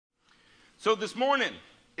So this morning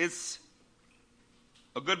is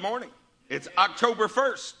a good morning. It's October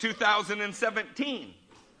 1st, 2017.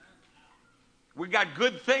 We got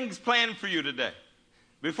good things planned for you today.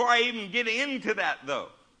 Before I even get into that, though,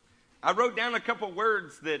 I wrote down a couple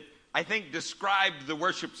words that I think described the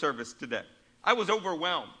worship service today. I was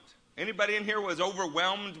overwhelmed. Anybody in here was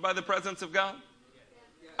overwhelmed by the presence of God?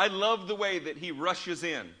 I love the way that he rushes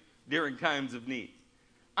in during times of need.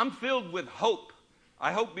 I'm filled with hope.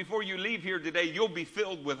 I hope before you leave here today, you'll be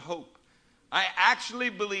filled with hope. I actually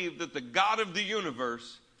believe that the God of the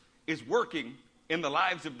universe is working in the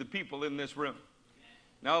lives of the people in this room.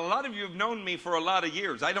 Now, a lot of you have known me for a lot of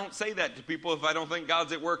years. I don't say that to people if I don't think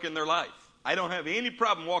God's at work in their life. I don't have any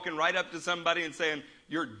problem walking right up to somebody and saying,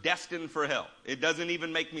 you're destined for hell. It doesn't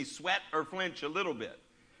even make me sweat or flinch a little bit.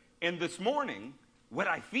 And this morning, what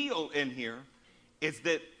I feel in here is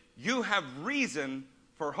that you have reason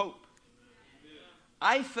for hope.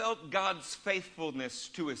 I felt God's faithfulness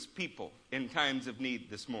to his people in times of need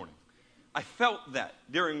this morning. I felt that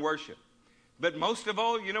during worship. But most of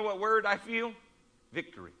all, you know what word I feel?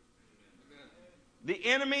 Victory. The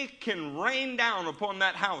enemy can rain down upon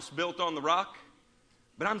that house built on the rock,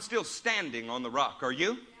 but I'm still standing on the rock. Are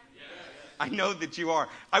you? Yes. I know that you are.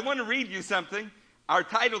 I want to read you something. Our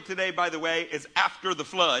title today, by the way, is After the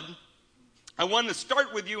Flood. I want to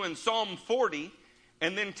start with you in Psalm 40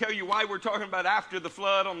 and then tell you why we're talking about after the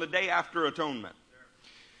flood on the day after atonement.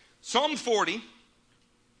 Psalm 40,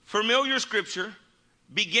 familiar scripture,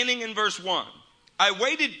 beginning in verse 1. I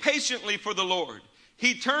waited patiently for the Lord.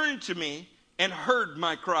 He turned to me and heard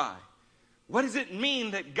my cry. What does it mean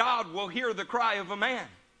that God will hear the cry of a man?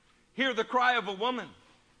 Hear the cry of a woman?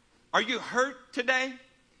 Are you hurt today?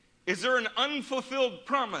 Is there an unfulfilled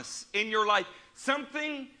promise in your life?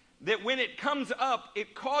 Something that when it comes up,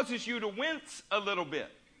 it causes you to wince a little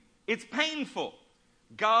bit. It's painful.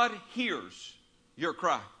 God hears your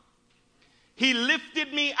cry. He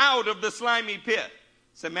lifted me out of the slimy pit.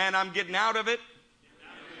 Say, man, I'm getting out of it.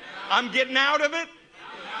 I'm getting out of it.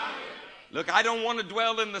 Look, I don't want to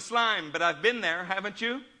dwell in the slime, but I've been there, haven't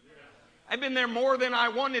you? I've been there more than I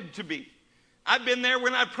wanted to be. I've been there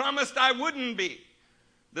when I promised I wouldn't be.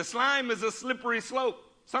 The slime is a slippery slope.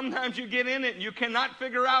 Sometimes you get in it and you cannot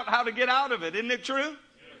figure out how to get out of it. Isn't it true?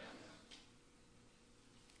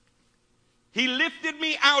 He lifted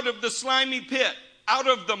me out of the slimy pit, out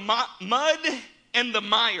of the mud and the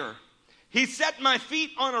mire. He set my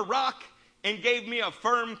feet on a rock and gave me a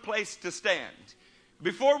firm place to stand.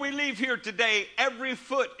 Before we leave here today, every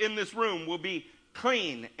foot in this room will be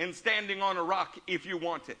clean and standing on a rock if you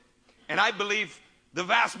want it. And I believe the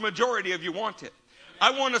vast majority of you want it. I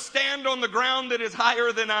want to stand on the ground that is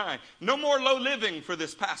higher than I. No more low living for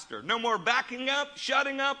this pastor. No more backing up,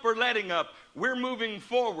 shutting up, or letting up. We're moving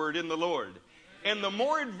forward in the Lord. And the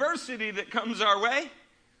more adversity that comes our way,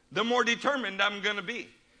 the more determined I'm going to be.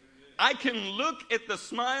 I can look at the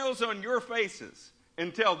smiles on your faces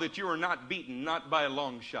and tell that you are not beaten, not by a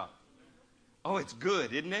long shot. Oh, it's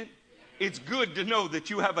good, isn't it? It's good to know that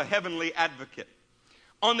you have a heavenly advocate.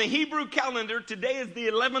 On the Hebrew calendar, today is the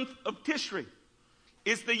 11th of Tishri.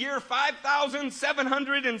 It's the year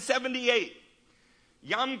 5778.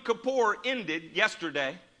 Yom Kippur ended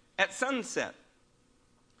yesterday at sunset.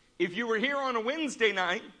 If you were here on a Wednesday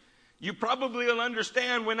night, you probably will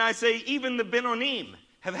understand when I say even the Benonim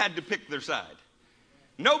have had to pick their side.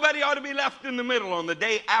 Nobody ought to be left in the middle on the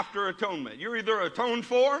day after atonement. You're either atoned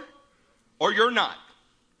for or you're not.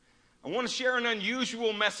 I want to share an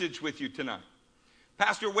unusual message with you tonight.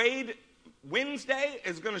 Pastor Wade, Wednesday,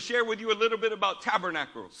 is going to share with you a little bit about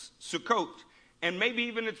tabernacles, Sukkot, and maybe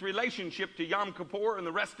even its relationship to Yom Kippur and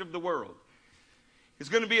the rest of the world. It's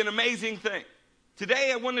going to be an amazing thing.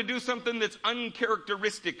 Today, I want to do something that's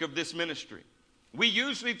uncharacteristic of this ministry. We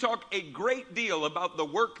usually talk a great deal about the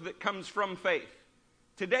work that comes from faith.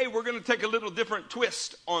 Today, we're going to take a little different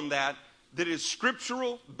twist on that is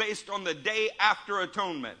scriptural, based on the day after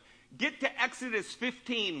atonement. Get to Exodus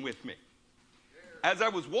 15 with me. As I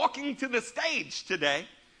was walking to the stage today,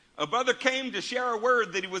 a brother came to share a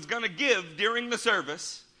word that he was going to give during the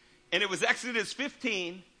service, and it was Exodus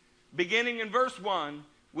 15, beginning in verse 1,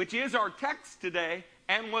 which is our text today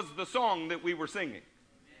and was the song that we were singing.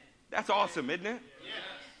 That's awesome, isn't it?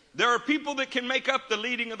 There are people that can make up the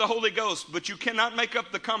leading of the Holy Ghost, but you cannot make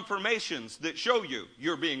up the confirmations that show you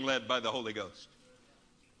you're being led by the Holy Ghost.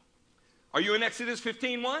 Are you in Exodus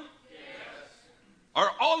 15:1? Yes.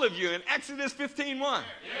 Are all of you in Exodus 15:1? Yes.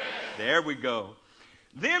 There we go.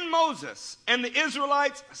 Then Moses and the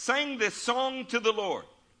Israelites sang this song to the Lord.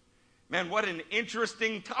 Man, what an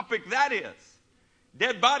interesting topic that is.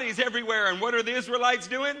 Dead bodies everywhere, and what are the Israelites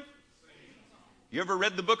doing? You ever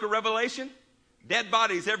read the book of Revelation? Dead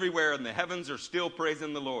bodies everywhere, and the heavens are still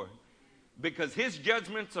praising the Lord. Because his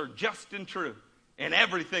judgments are just and true, and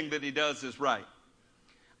everything that he does is right.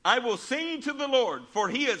 I will sing to the Lord, for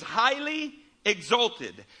he is highly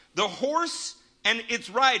exalted. The horse and its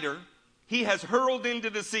rider he has hurled into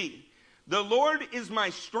the sea. The Lord is my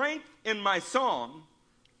strength and my song.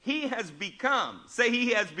 He has become, say he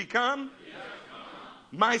has become,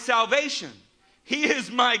 my salvation. He is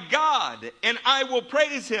my God, and I will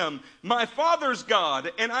praise him. My Father's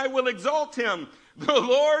God, and I will exalt him. The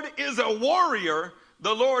Lord is a warrior.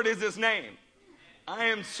 The Lord is his name. I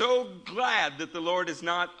am so glad that the Lord is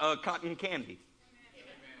not a cotton candy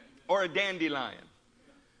or a dandelion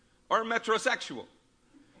or a metrosexual.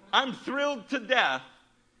 I'm thrilled to death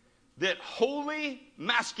that holy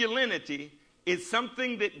masculinity is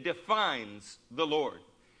something that defines the Lord.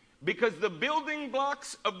 Because the building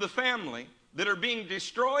blocks of the family that are being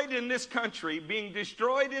destroyed in this country, being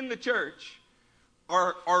destroyed in the church,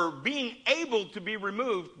 are being able to be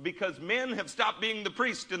removed because men have stopped being the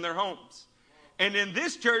priest in their homes. And in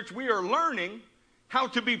this church, we are learning how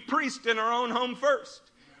to be priests in our own home first.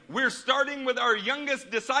 We're starting with our youngest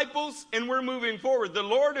disciples, and we're moving forward. The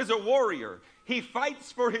Lord is a warrior. He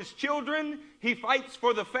fights for his children. He fights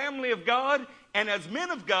for the family of God. And as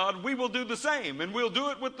men of God, we will do the same. And we'll do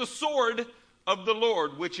it with the sword of the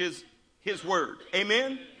Lord, which is his word.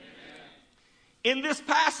 Amen? Amen. In this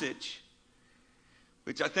passage,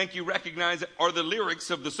 which I think you recognize are the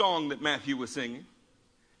lyrics of the song that Matthew was singing,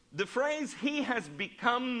 the phrase, he has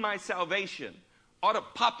become my salvation, ought to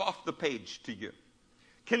pop off the page to you.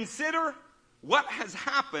 Consider what has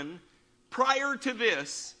happened prior to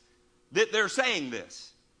this, that they're saying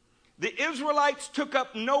this. The Israelites took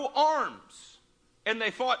up no arms, and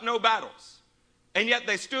they fought no battles. And yet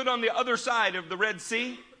they stood on the other side of the Red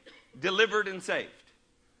Sea, delivered and saved.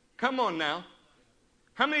 Come on now.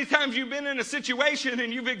 How many times you've been in a situation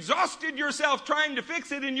and you've exhausted yourself trying to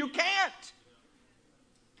fix it and you can't?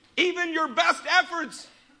 Even your best efforts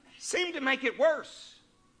seem to make it worse.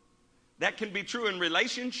 That can be true in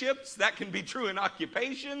relationships. That can be true in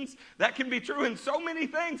occupations. That can be true in so many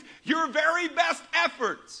things. Your very best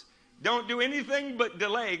efforts don't do anything but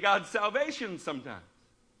delay God's salvation sometimes.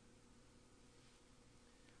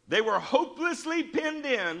 They were hopelessly pinned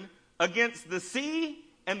in against the sea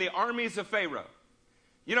and the armies of Pharaoh.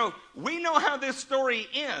 You know, we know how this story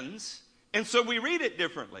ends, and so we read it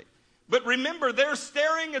differently. But remember, they're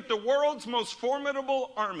staring at the world's most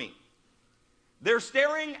formidable army. They're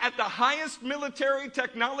staring at the highest military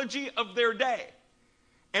technology of their day.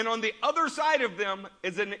 And on the other side of them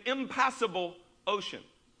is an impassable ocean.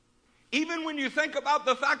 Even when you think about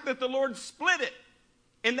the fact that the Lord split it,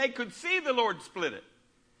 and they could see the Lord split it,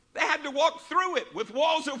 they had to walk through it with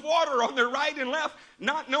walls of water on their right and left,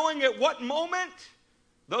 not knowing at what moment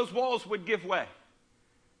those walls would give way.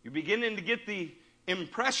 You're beginning to get the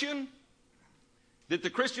impression that the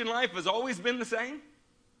Christian life has always been the same.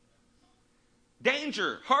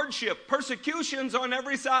 Danger, hardship, persecutions on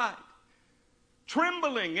every side.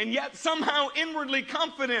 Trembling and yet somehow inwardly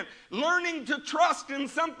confident. Learning to trust in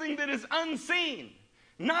something that is unseen.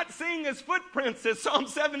 Not seeing his footprints, as Psalm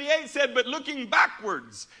 78 said, but looking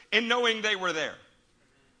backwards and knowing they were there.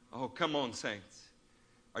 Oh, come on, saints.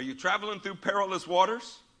 Are you traveling through perilous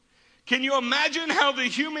waters? Can you imagine how the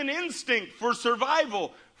human instinct for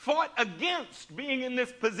survival fought against being in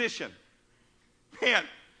this position? Man,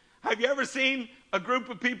 have you ever seen a group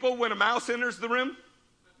of people when a mouse enters the room?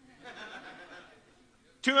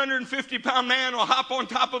 250-pound man will hop on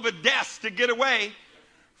top of a desk to get away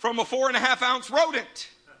from a 4.5-ounce rodent.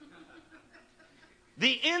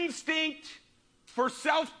 The instinct for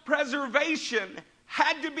self-preservation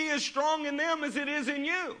had to be as strong in them as it is in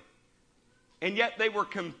you. And yet they were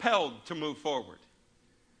compelled to move forward.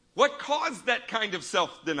 What caused that kind of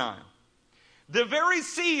self-denial? The very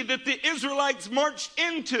sea that the Israelites marched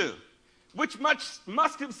into, which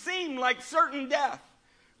must have seemed like certain death,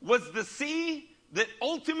 was the sea that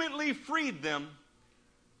ultimately freed them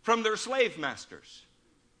from their slave masters.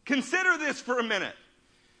 Consider this for a minute.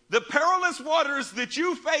 The perilous waters that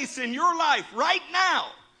you face in your life right now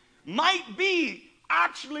might be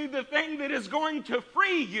actually the thing that is going to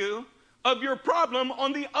free you of your problem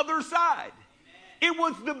on the other side. It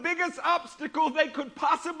was the biggest obstacle they could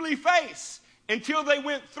possibly face until they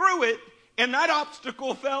went through it, and that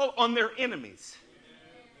obstacle fell on their enemies.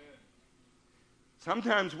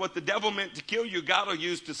 Sometimes what the devil meant to kill you, God will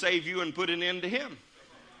use to save you and put an end to him.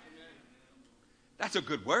 That's a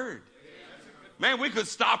good word. Man, we could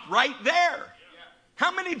stop right there.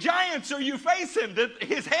 How many giants are you facing that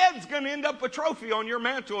his head's going to end up a trophy on your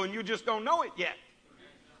mantle and you just don't know it yet?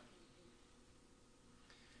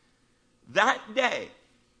 that day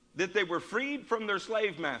that they were freed from their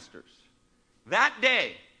slave masters, that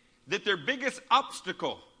day that their biggest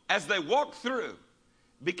obstacle as they walked through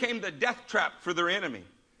became the death trap for their enemy,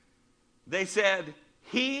 they said,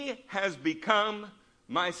 "He has become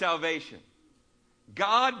my salvation."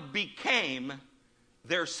 God became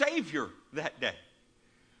their Savior that day.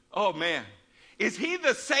 Oh man, is He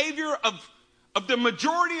the Savior of the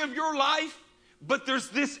majority of your life? But there's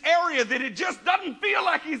this area that it just doesn't feel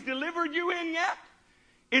like He's delivered you in yet?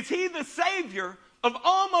 Is He the Savior of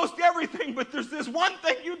almost everything, but there's this one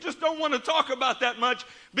thing you just don't want to talk about that much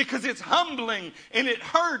because it's humbling and it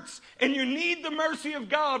hurts and you need the mercy of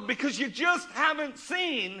God because you just haven't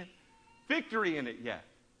seen victory in it yet?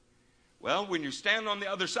 Well, when you stand on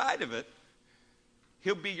the other side of it,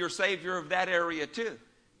 He'll be your Savior of that area too.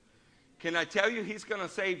 Can I tell you, He's going to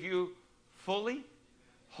save you fully,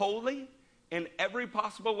 wholly, in every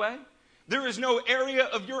possible way? There is no area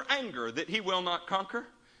of your anger that He will not conquer.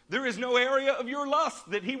 There is no area of your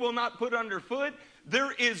lust that He will not put underfoot.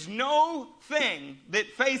 There is no thing that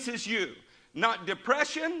faces you, not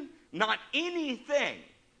depression, not anything,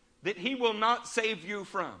 that He will not save you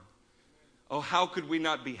from. Oh, how could we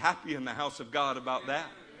not be happy in the house of God about that?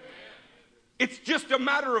 It's just a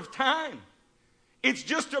matter of time. It's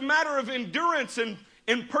just a matter of endurance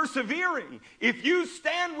and persevering. If you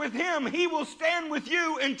stand with Him, He will stand with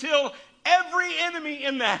you until every enemy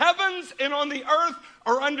in the heavens and on the earth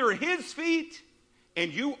are under His feet,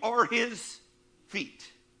 and you are His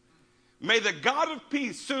feet. May the God of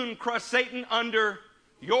peace soon crush Satan under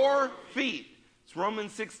your feet. It's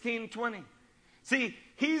Romans 16:20. See,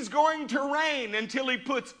 He's going to reign until He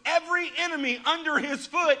puts every enemy under His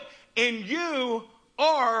foot, and you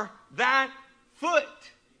are that foot.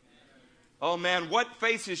 Oh man, what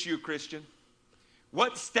faces you, Christian?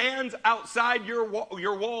 What stands outside your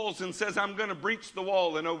walls and says, "I'm going to breach the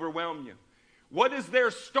wall and overwhelm you"? What is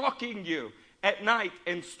there stalking you at night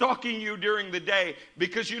and stalking you during the day?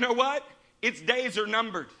 Because you know what? Its days are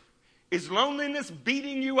numbered. Is loneliness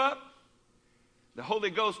beating you up? The Holy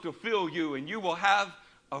Ghost will fill you and you will have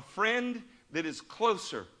a friend that is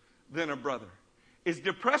closer than a brother. Is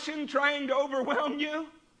depression trying to overwhelm you?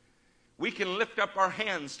 We can lift up our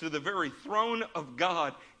hands to the very throne of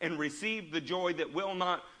God and receive the joy that will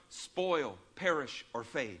not spoil, perish, or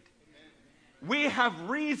fade. Amen. We have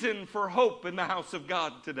reason for hope in the house of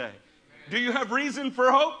God today. Amen. Do you have reason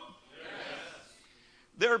for hope? Yes.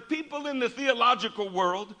 There are people in the theological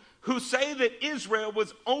world who say that Israel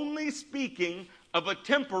was only speaking of a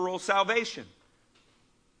temporal salvation.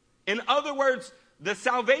 In other words, the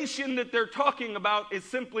salvation that they're talking about is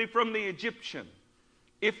simply from the Egyptian.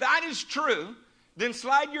 If that is true, then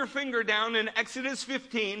slide your finger down in Exodus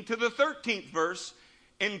 15 to the 13th verse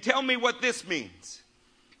and tell me what this means.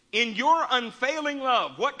 In your unfailing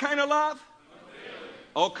love. What kind of love? Unfailing.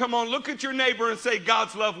 Oh, come on, look at your neighbor and say,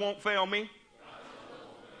 "God's love won't fail me."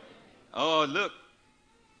 Oh, look.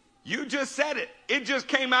 You just said it. It just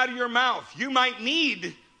came out of your mouth. You might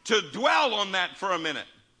need to dwell on that for a minute.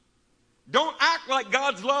 Don't act like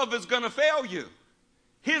God's love is going to fail you.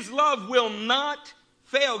 His love will not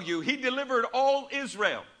fail you. He delivered all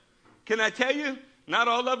Israel. Can I tell you, not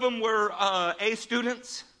all of them were A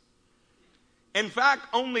students. In fact,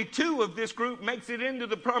 only 2 of this group makes it into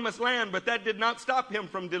the promised land, but that did not stop Him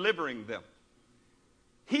from delivering them.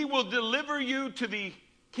 He will deliver you to the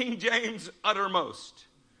King James uttermost,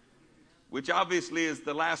 which obviously is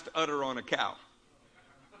the last udder on a cow.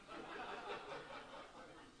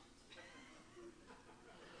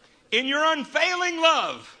 In your unfailing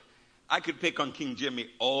love. I could pick on King Jimmy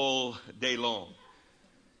all day long.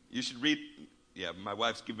 You should read. Yeah, my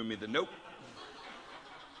wife's giving me the nope.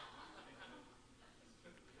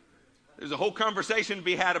 There's a whole conversation to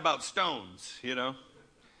be had about stones, you know.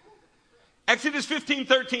 Exodus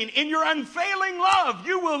 15:13. In your unfailing love,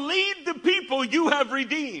 you will lead the people you have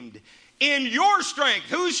redeemed. In your strength.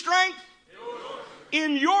 Whose strength? Yours.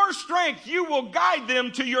 In your strength, you will guide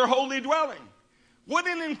them to your holy dwelling. What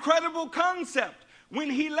an incredible concept. When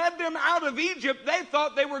He led them out of Egypt, they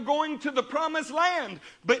thought they were going to the promised land.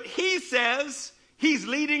 But He says He's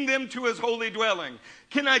leading them to His holy dwelling.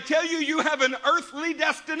 Can I tell you, you have an earthly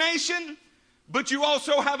destination, but you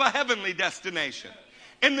also have a heavenly destination.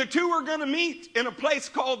 And the two are going to meet in a place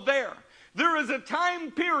called there. There is a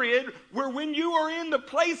time period where when you are in the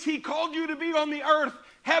place He called you to be on the earth,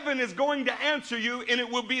 heaven is going to answer you, and it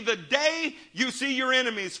will be the day you see your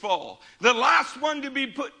enemies fall. The last one to be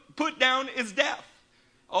put down is death.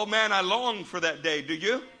 Oh man, I long for that day. Do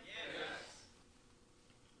you? Yes.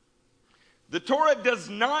 The Torah does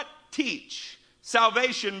not teach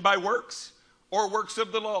salvation by works or works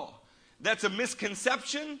of the law. That's a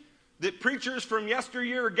misconception that preachers from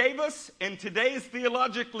yesteryear gave us, and today's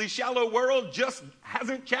theologically shallow world just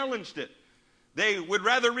hasn't challenged it. They would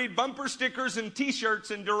rather read bumper stickers and T-shirts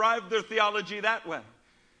and derive their theology that way.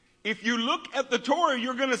 If you look at the Torah,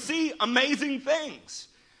 you're going to see amazing things.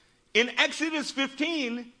 In Exodus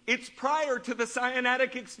 15, it's prior to the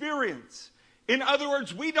Sinaitic experience. In other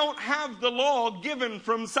words, we don't have the law given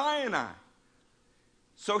from Sinai.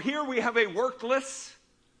 So here we have a workless,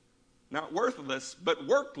 not worthless, but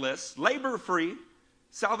workless, labor-free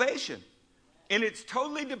salvation. And it's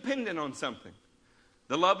totally dependent on something.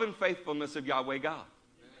 The love and faithfulness of Yahweh God.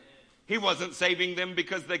 He wasn't saving them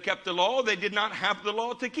because they kept the law. They did not have the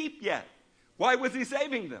law to keep yet. Why was he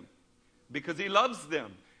saving them? Because he loves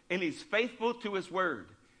them and he's faithful to his word.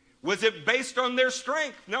 Was it based on their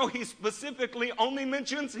strength? No, he specifically only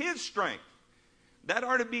mentions his strength. That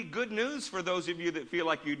ought to be good news for those of you that feel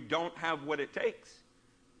like you don't have what it takes.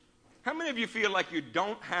 How many of you feel like you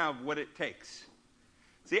don't have what it takes?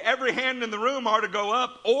 See, every hand in the room ought to go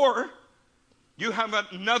up, or you have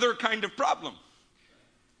another kind of problem.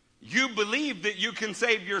 You believe that you can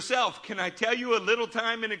save yourself. Can I tell you, a little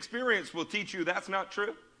time and experience will teach you that's not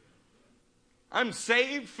true? I'm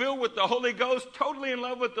saved, filled with the Holy Ghost, totally in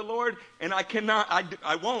love with the Lord, and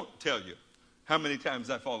I won't tell you how many times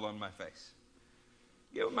I fall on my face.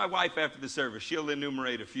 Get with my wife after the service. She'll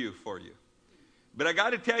enumerate a few for you. But I got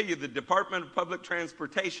to tell you, the Department of Public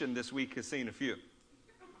Transportation this week has seen a few.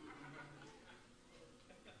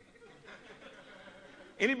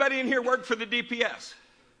 Anybody in here work for the DPS?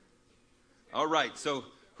 All right, so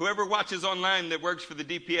whoever watches online that works for the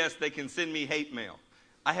DPS, they can send me hate mail.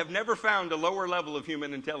 I have never found a lower level of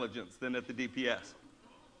human intelligence than at the DPS.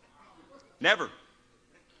 Never.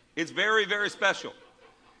 It's very, very special.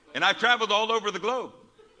 And I've traveled all over the globe.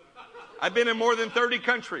 I've been in more than 30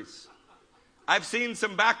 countries. I've seen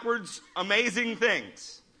some backwards, amazing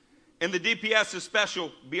things. And the DPS is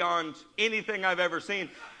special beyond anything I've ever seen.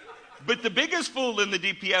 But the biggest fool in the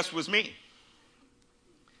DPS was me.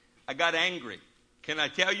 I got angry. Can I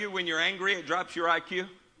tell you, when you're angry, it drops your IQ?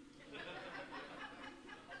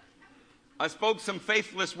 I spoke some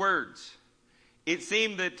faithless words. It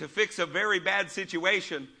seemed that to fix a very bad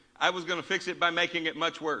situation, I was going to fix it by making it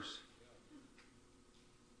much worse.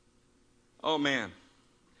 Oh, man.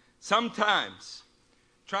 Sometimes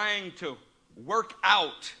trying to work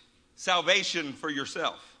out salvation for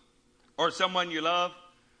yourself or someone you love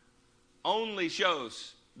only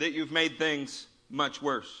shows that you've made things much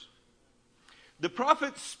worse. The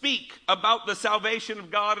prophets speak about the salvation of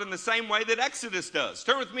God in the same way that Exodus does.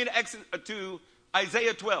 Turn with me to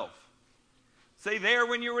Isaiah 12. Say there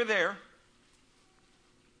when you were there.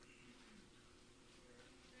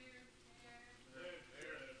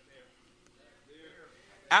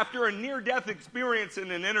 After a near-death experience in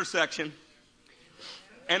an intersection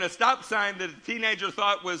and a stop sign that a teenager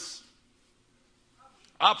thought was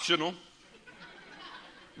optional,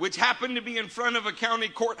 which happened to be in front of a county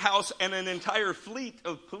courthouse and an entire fleet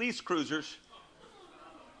of police cruisers,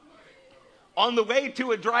 on the way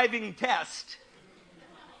to a driving test,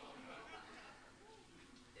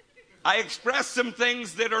 I expressed some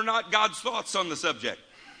things that are not God's thoughts on the subject.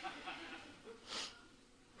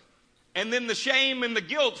 And then the shame and the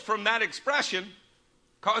guilt from that expression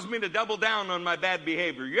caused me to double down on my bad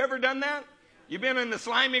behavior. You ever done that? You've been in the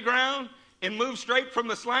slimy ground and moved straight from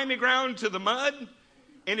the slimy ground to the mud?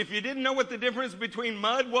 And if you didn't know what the difference between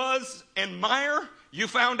mud was and mire, you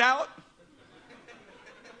found out?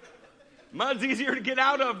 Mud's easier to get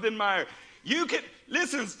out of than mire. You can,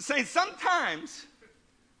 listen, say sometimes,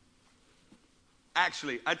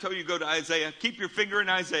 actually, I told you go to Isaiah. Keep your finger in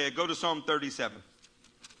Isaiah. Go to Psalm 37.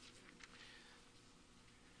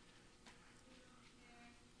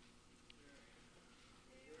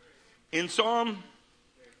 In Psalm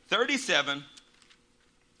 37,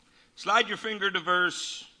 slide your finger to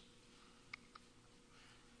verse,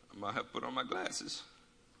 I might have to put on my glasses.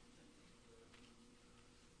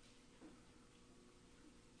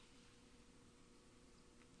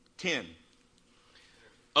 "10.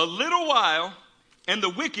 A little while, and the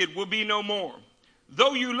wicked will be no more.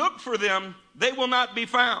 Though you look for them, they will not be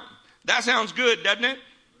found." That sounds good, doesn't it?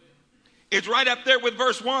 It's right up there with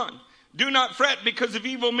verse 1. "Do not fret because of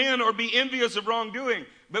evil men or be envious of wrongdoing."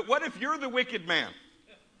 But what if you're the wicked man?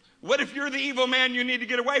 What if you're the evil man you need to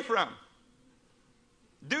get away from?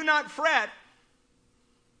 Do not fret.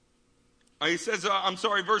 He says,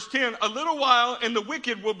 verse 10, "A little while and the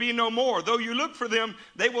wicked will be no more. Though you look for them,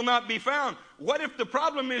 they will not be found." What if the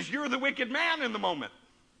problem is you're the wicked man in the moment?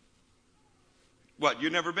 What, you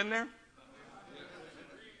never been there?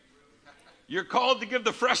 You're called to give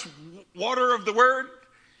the fresh water of the word,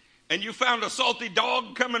 and you found a salty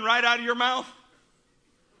dog coming right out of your mouth?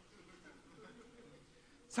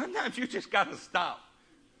 Sometimes you just got to stop.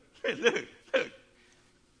 Look.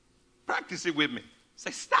 Practice it with me.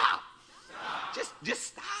 Say, stop. Just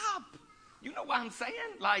stop. You know what I'm saying?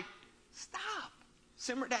 Like, stop.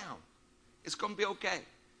 Simmer down. It's going to be okay.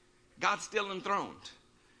 God's still enthroned.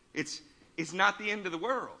 It's not the end of the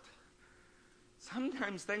world.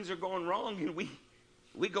 Sometimes things are going wrong and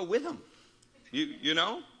we go with them. You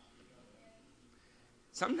know?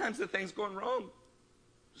 Sometimes the things going wrong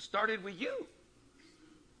started with you.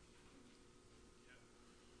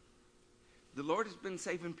 The Lord has been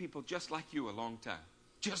saving people just like you a long time.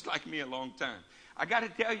 Just like me a long time. I got to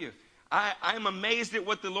tell you, I'm amazed at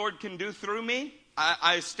what the Lord can do through me.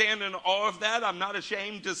 I stand in awe of that. I'm not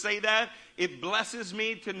ashamed to say that. It blesses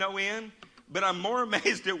me to no end. But I'm more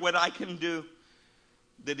amazed at what I can do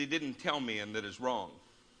that he didn't tell me and that is wrong.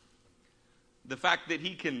 The fact that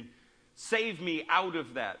he can save me out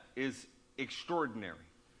of that is extraordinary.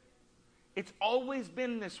 It's always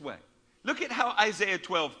been this way. Look at how Isaiah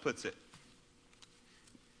 12 puts it.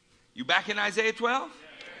 You back in Isaiah 12?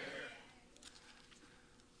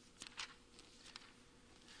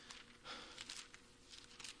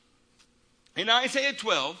 In Isaiah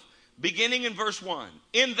 12, beginning in verse 1,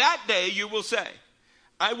 in that day you will say,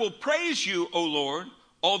 I will praise you, O Lord,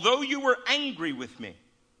 although you were angry with me.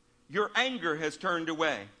 Your anger has turned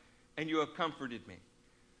away, and you have comforted me.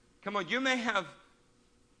 Come on, you may have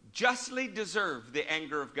justly deserved the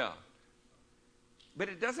anger of God, but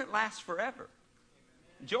it doesn't last forever.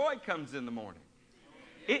 Joy comes in the morning.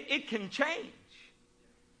 It can change.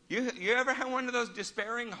 You ever had one of those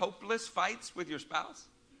despairing, hopeless fights with your spouse?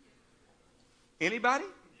 Anybody?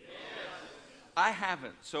 Yes. I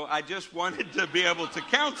haven't, so I just wanted to be able to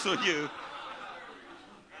counsel you.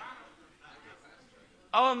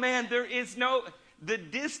 Oh man, the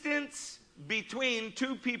distance between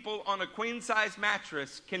two people on a queen-size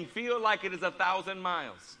mattress can feel like it is 1,000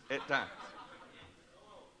 miles at times.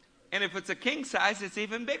 And if it's a king size, it's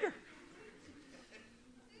even bigger.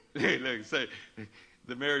 Look, say,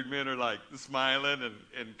 the married men are like smiling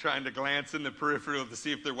and trying to glance in the peripheral to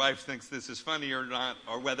see if their wife thinks this is funny or not,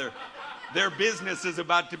 or whether their business is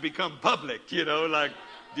about to become public, you know, like,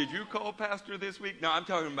 did you call Pastor this week? No, I'm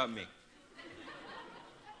talking about me.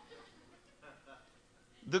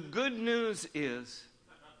 The good news is,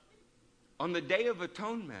 on the Day of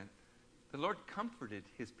Atonement, the Lord comforted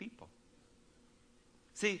his people.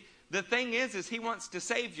 See, the thing is he wants to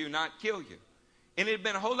save you, not kill you. And it had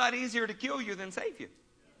been a whole lot easier to kill you than save you.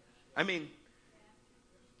 I mean,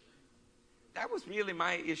 that was really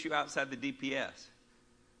my issue outside the DPS.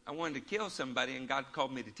 I wanted to kill somebody, and God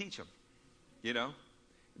called me to teach them. You know?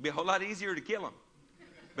 It'd be a whole lot easier to kill them.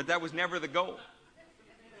 But that was never the goal.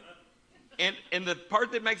 And the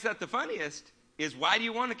part that makes that the funniest is, why do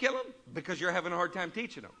you want to kill them? Because you're having a hard time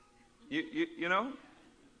teaching them. You know?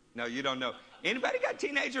 No, you don't know. Anybody got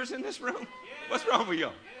teenagers in this room? What's wrong with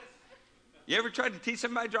y'all? You ever tried to teach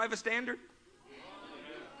somebody to drive a standard?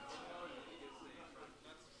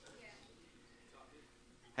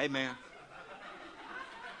 Hey, man.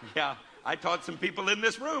 Yeah, I taught some people in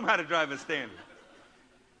this room how to drive a standard.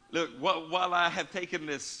 Look, while I have taken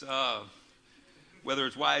this, whether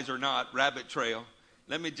it's wise or not, rabbit trail,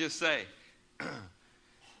 let me just say,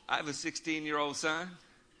 I have a 16-year-old son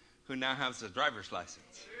who now has a driver's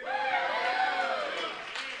license.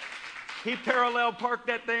 He parallel parked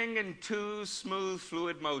that thing in 2 smooth,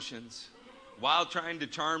 fluid motions while trying to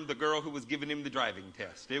charm the girl who was giving him the driving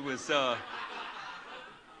test. It was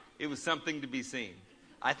something to be seen.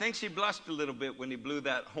 I think she blushed a little bit when he blew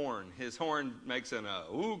that horn. His horn makes an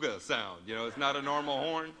ooga sound. You know, it's not a normal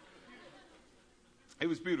horn. It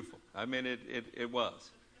was beautiful. I mean, it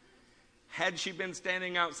was. Had she been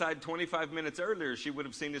standing outside 25 minutes earlier, she would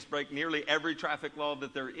have seen us break nearly every traffic law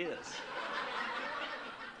that there is.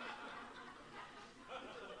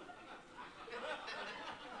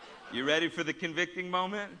 You ready for the convicting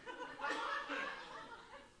moment?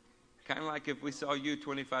 Kind of like if we saw you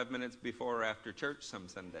 25 minutes before or after church some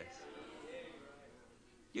Sundays.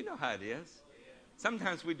 You know how it is.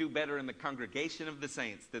 Sometimes we do better in the congregation of the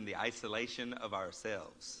saints than the isolation of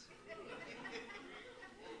ourselves.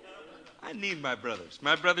 I need my brothers.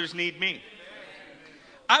 My brothers need me.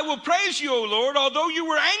 I will praise you, O Lord, although you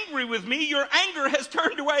were angry with me, your anger has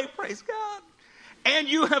turned away, praise God, and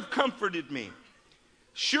you have comforted me.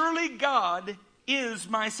 Surely God is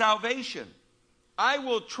my salvation. I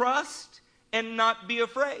will trust and not be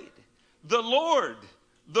afraid. The Lord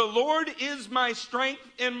is my strength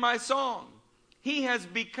and my song. He has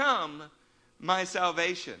become my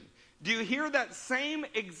salvation. Do you hear that same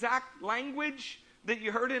exact language that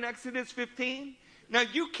you heard in Exodus 15? Now,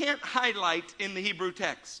 you can't highlight in the Hebrew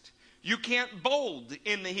text. You can't bold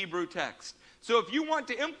in the Hebrew text. So if you want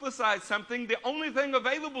to emphasize something, the only thing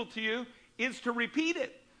available to you is to repeat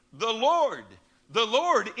it. The Lord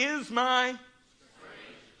is my strength.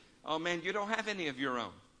 Oh man, you don't have any of your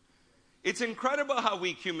own. It's incredible how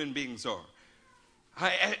weak human beings are.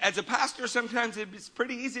 As a pastor, sometimes it's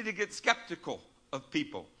pretty easy to get skeptical of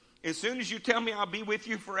people. As soon as you tell me I'll be with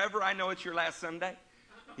you forever, I know it's your last Sunday.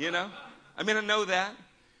 You know? I mean, I know that.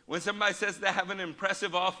 When somebody says they have an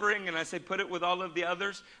impressive offering and I say put it with all of the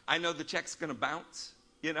others, I know the check's going to bounce.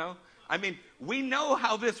 You know? I mean, we know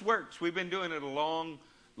how this works. We've been doing it a long,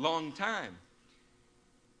 long time.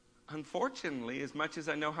 Unfortunately, as much as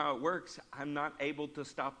I know how it works, I'm not able to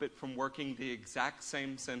stop it from working the exact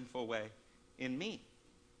same sinful way in me.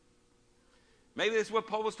 Maybe that's what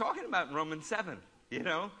Paul was talking about in Romans 7, you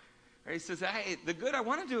know. Where he says, hey, the good I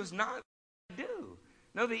want to do is not what I do.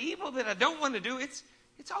 No, the evil that I don't want to do, it's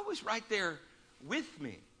always right there with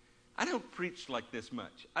me. I don't preach like this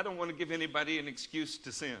much. I don't want to give anybody an excuse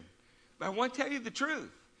to sin. But I want to tell you the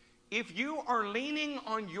truth. If you are leaning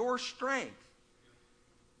on your strength,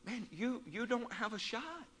 man, you don't have a shot.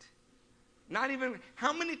 Not even,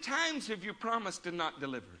 how many times have you promised and not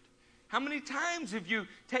delivered? How many times have you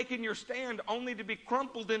taken your stand only to be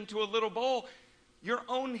crumpled into a little bowl? Your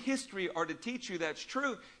own history are to teach you that's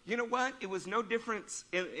true. You know what? It was no difference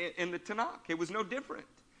in the Tanakh. It was no different.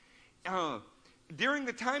 During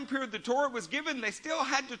the time period the Torah was given, they still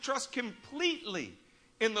had to trust completely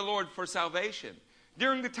in the Lord for salvation.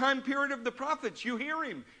 During the time period of the prophets, you hear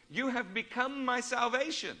him. You have become my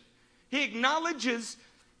salvation. He acknowledges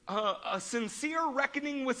a sincere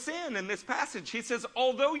reckoning with sin in this passage. He says,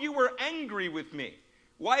 although you were angry with me.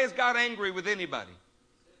 Why is God angry with anybody?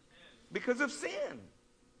 Because of sin.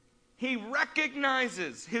 He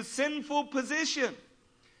recognizes his sinful position.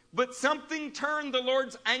 But something turned the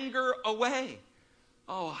Lord's anger away.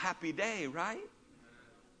 Oh, happy day, right?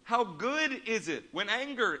 How good is it when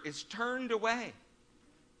anger is turned away?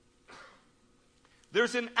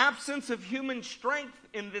 There's an absence of human strength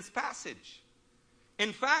in this passage.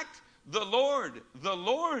 In fact, the Lord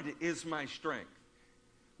is my strength.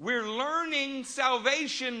 We're learning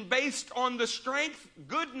salvation based on the strength,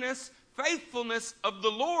 goodness, faithfulness of the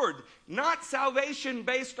Lord, not salvation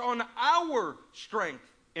based on our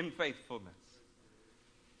strength and faithfulness.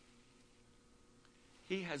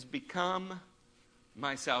 He has become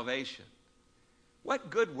my salvation. What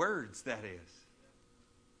good words that is.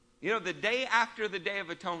 You know, the day after the Day of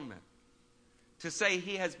Atonement, to say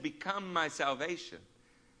he has become my salvation,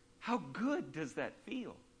 how good does that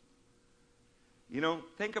feel? You know,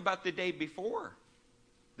 think about the day before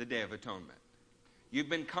the Day of Atonement. You've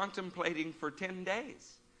been contemplating for 10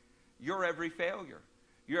 days your every failure.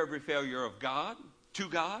 Your every failure of God, to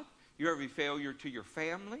God. Your every failure to your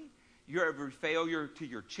family. Your every failure to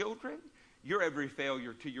your children. Your every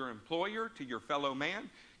failure to your employer, to your fellow man.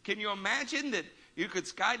 Can you imagine that you could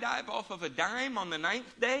skydive off of a dime on the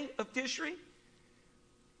 9th day of Tishri?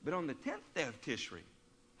 But on the 10th day of Tishri,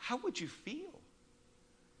 how would you feel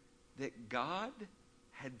that God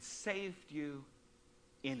had saved you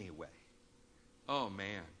anyway? Oh,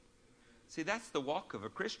 man. See, that's the walk of a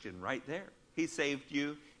Christian right there. He saved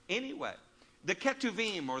you anyway. The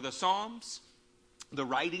Ketuvim, or the Psalms, the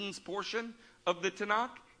writings portion of the Tanakh,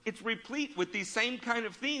 it's replete with these same kind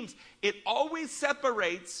of themes. It always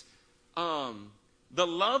separates the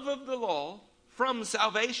love of the law from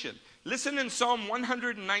salvation. Listen in Psalm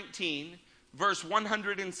 119, verse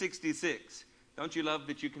 166. Don't you love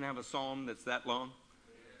that you can have a psalm that's that long?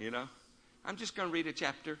 You know? I'm just going to read a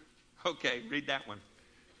chapter. Okay, read that one.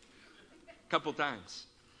 A couple times.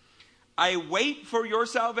 I wait for your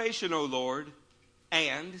salvation, O Lord,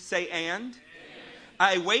 and, say and.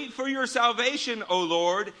 I wait for your salvation, O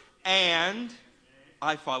Lord, and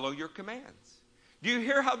I follow your commands. Do you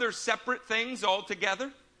hear how they're separate things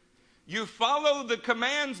altogether? You follow the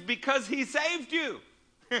commands because he saved you.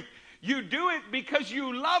 You do it because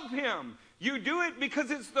you love him. You do it because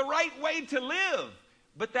it's the right way to live.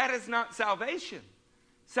 But that is not salvation.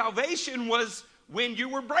 Salvation was when you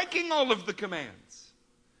were breaking all of the commands.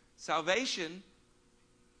 Salvation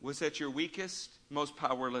was at your weakest, most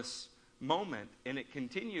powerless moment, and it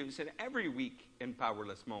continues in every weak and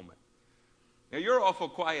powerless moment. Now, you're awful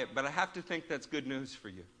quiet, but I have to think that's good news for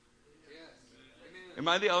you. Yes. Am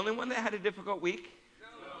I the only one that had a difficult week?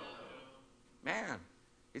 No. Man,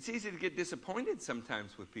 it's easy to get disappointed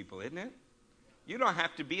sometimes with people, isn't it? You don't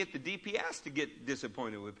have to be at the DPS to get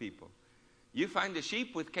disappointed with people. You find a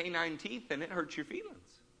sheep with canine teeth and it hurts your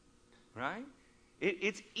feelings, right?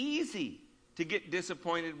 It's easy to get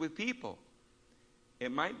disappointed with people.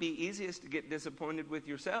 it might be easiest to get disappointed with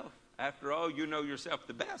yourself. After all, you know yourself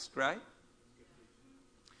the best, right?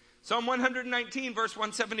 Psalm 119, verse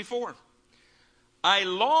 174. I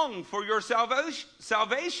long for your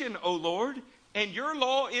salvation, O Lord, and your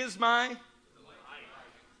law is my delight.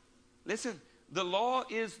 Listen, the law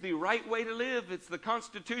is the right way to live. It's the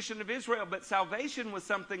Constitution of Israel, but salvation was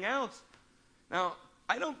something else. Now,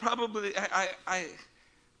 I don't have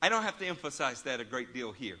to emphasize that a great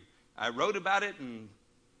deal here. I wrote about it in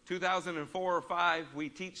 2004 or 5. We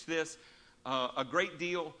teach this a great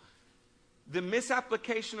deal. The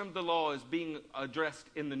misapplication of the law is being addressed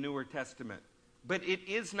in the Newer Testament. But it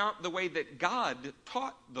is not the way that God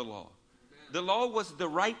taught the law. The law was the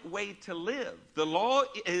right way to live. The law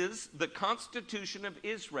is the Constitution of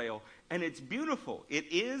Israel, and it's beautiful.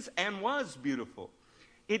 It is and was beautiful.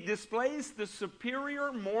 It displays the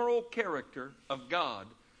superior moral character of God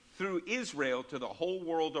through Israel to the whole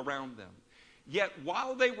world around them. Yet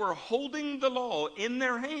while they were holding the law in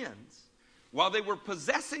their hands, while they were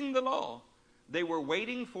possessing the law, they were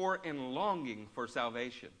waiting for and longing for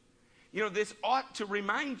salvation. You know, this ought to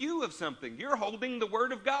remind you of something. You're holding the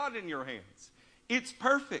Word of God in your hands. It's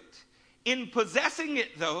perfect. In possessing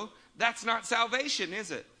it, though, that's not salvation,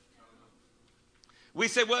 is it? We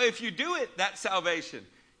say, well, if you do it, that's salvation.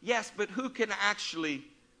 Yes, but who can actually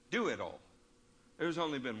do it all? There's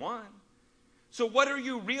only been one. So what are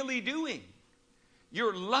you really doing?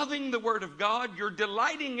 You're loving the Word of God. You're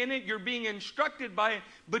delighting in it. You're being instructed by it.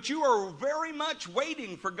 But you are very much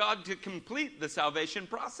waiting for God to complete the salvation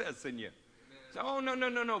process in you. So, oh,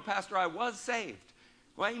 no, Pastor, I was saved.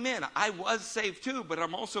 Well, amen. I was saved too, but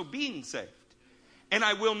I'm also being saved. And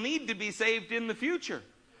I will need to be saved in the future.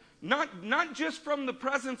 Not just from the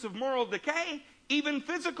presence of moral decay, even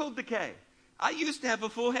physical decay. I used to have a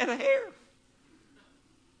full head of hair.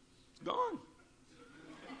 It's gone.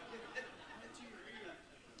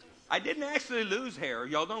 I didn't actually lose hair.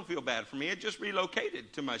 Y'all don't feel bad for me. It just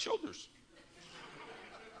relocated to my shoulders.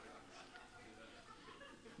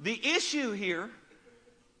 The issue here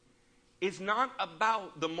is not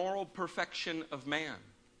about the moral perfection of man.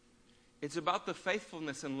 It's about the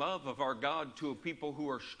faithfulness and love of our God to a people who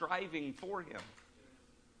are striving for Him.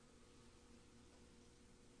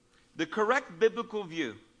 The correct biblical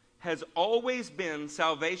view has always been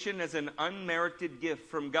salvation as an unmerited gift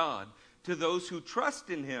from God to those who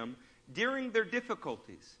trust in Him during their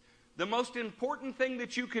difficulties. The most important thing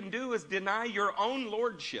that you can do is deny your own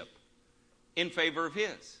lordship in favor of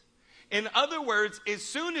His. In other words, as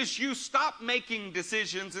soon as you stop making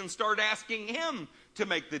decisions and start asking Him to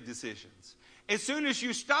make the decisions, as soon as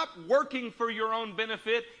you stop working for your own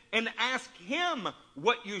benefit and ask Him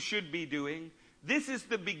what you should be doing, this is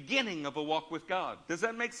the beginning of a walk with God. Does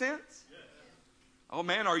that make sense? Yes. Oh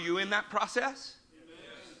man, are you in that process?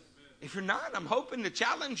 If you're not, I'm hoping to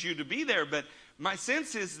challenge you to be there. But my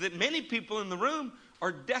sense is that many people in the room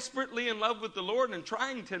are desperately in love with the Lord and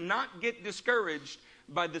trying to not get discouraged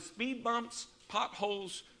by the speed bumps,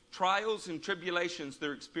 potholes, trials, and tribulations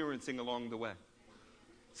they're experiencing along the way.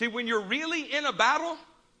 See, when you're really in a battle,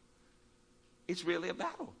 it's really a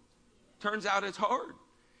battle. Turns out it's hard.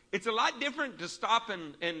 It's a lot different to stop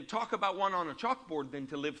and talk about one on a chalkboard than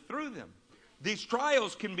to live through them. These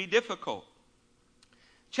trials can be difficult.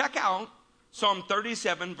 Check out Psalm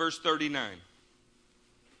 37, verse 39.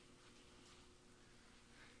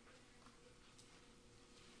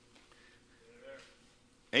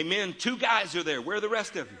 Amen. 2 guys are there. Where are the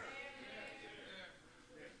rest of you?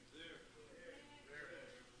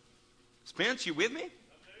 Spence, you with me?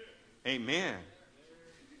 Amen.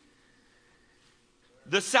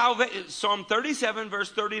 Psalm 37,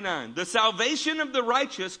 verse 39. The salvation of the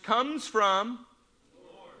righteous comes from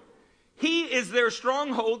He is their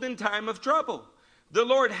stronghold in time of trouble. The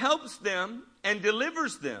Lord helps them and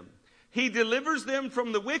delivers them. He delivers them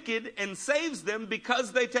from the wicked and saves them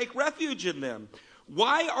because they take refuge in them.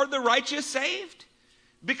 Why are the righteous saved?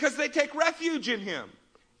 Because they take refuge in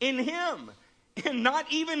Him, and not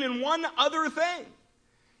even in one other thing.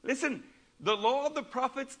 Listen, the law, the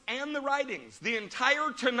prophets, and the writings, the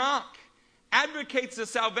entire Tanakh, advocates a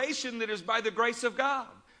salvation that is by the grace of God.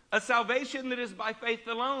 A salvation that is by faith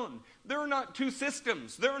alone. There are not 2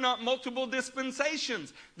 systems. There are not multiple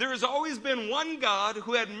dispensations. There has always been one God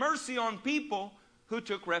who had mercy on people who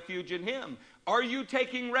took refuge in Him. Are you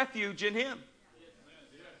taking refuge in Him? Yes.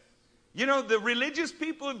 You know, the religious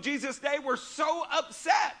people of Jesus' day were so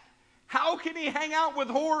upset. How can He hang out with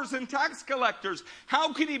whores and tax collectors?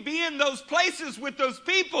 How can He be in those places with those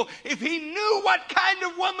people if He knew what kind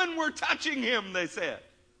of women were touching Him, they said.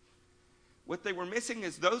 What they were missing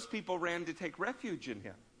is those people ran to take refuge in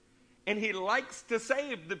Him. And he likes to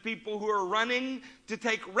save the people who are running to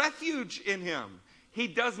take refuge in him. He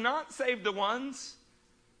does not save the ones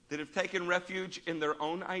that have taken refuge in their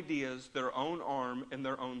own ideas, their own arm, and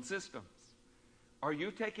their own systems. Are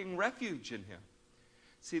you taking refuge in him?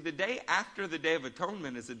 See, the day after the Day of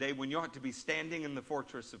Atonement is a day when you ought to be standing in the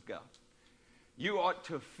fortress of God. You ought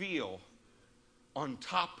to feel on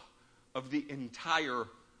top of the entire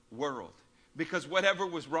world. Because whatever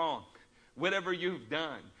was wrong, whatever you've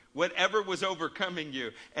done, whatever was overcoming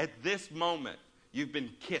you, at this moment, you've been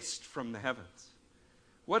kissed from the heavens.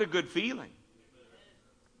 What a good feeling.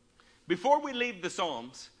 Before we leave the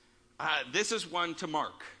Psalms, this is one to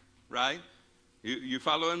mark, right? You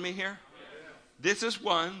following me here? This is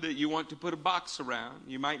one that you want to put a box around.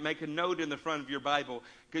 You might make a note in the front of your Bible,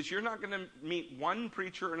 because you're not going to meet one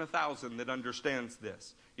preacher in 1,000 that understands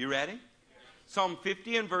this. You ready? Psalm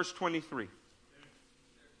 50 and verse 23.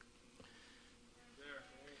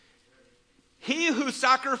 He who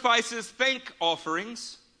sacrifices thank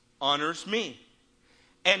offerings honors me,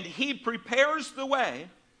 and he prepares the way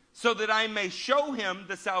so that I may show him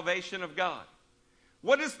the salvation of God.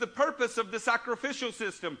 What is the purpose of the sacrificial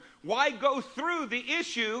system? Why go through the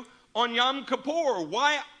issue on Yom Kippur?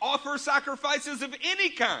 Why offer sacrifices of any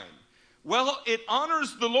kind? Well, it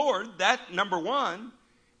honors the Lord, that number one.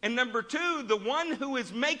 And number two, the one who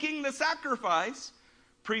is making the sacrifice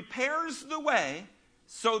prepares the way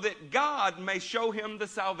so that God may show him the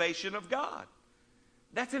salvation of God.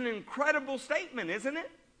 That's an incredible statement, isn't it?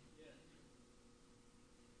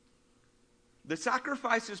 The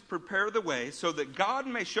sacrifices prepare the way so that God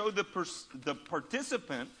may show the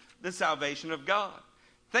participant the salvation of God.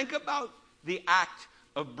 Think about the act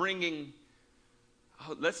of bringing.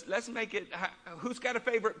 Let's make it. Who's got a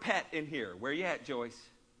favorite pet in here? Where you at, Joyce?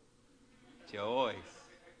 Joyce.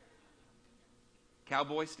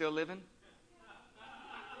 Cowboy still living?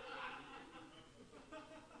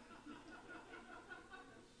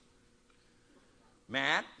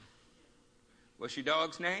 Matt. What's your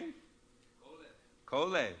dog's name?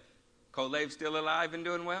 Kolev. Kolev still alive and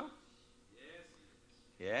doing well?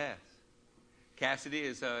 Yes. Cassidy,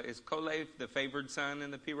 is Kolev the favored son in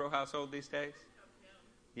the Piro household these days?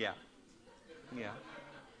 Yeah.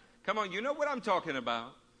 Come on, you know what I'm talking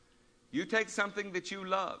about. You take something that you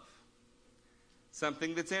love,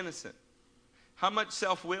 something that's innocent. How much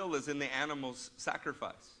self-will is in the animal's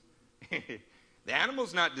sacrifice? The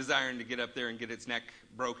animal's not desiring to get up there and get its neck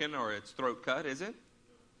broken or its throat cut, is it?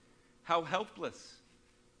 How helpless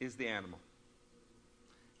is the animal?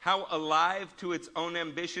 How alive to its own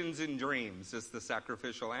ambitions and dreams is the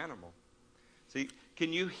sacrificial animal? See,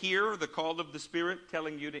 can you hear the call of the Spirit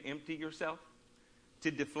telling you to empty yourself, to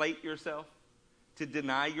deflate yourself, to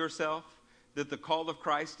deny yourself, that the call of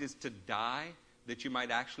Christ is to die, that you might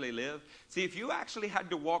actually live? See, if you actually had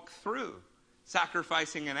to walk through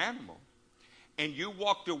sacrificing an animal, and you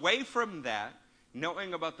walked away from that,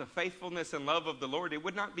 knowing about the faithfulness and love of the Lord, it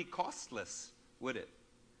would not be costless, would it?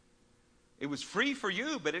 It was free for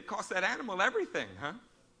you, but it cost that animal everything, huh?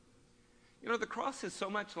 You know, the cross is so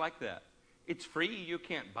much like that. It's free. You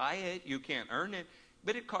can't buy it. You can't earn it.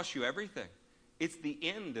 But it costs you everything. It's the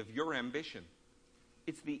end of your ambition.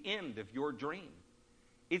 It's the end of your dream.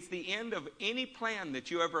 It's the end of any plan that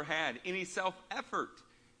you ever had, any self-effort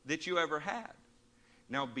that you ever had.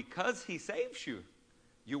 Now, because he saves you,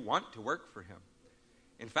 you want to work for him.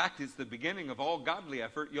 In fact, it's the beginning of all godly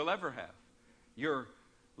effort you'll ever have. Your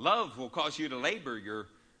love will cause you to labor. Your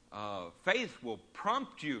faith will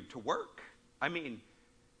prompt you to work. I mean,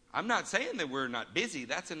 I'm not saying that we're not busy.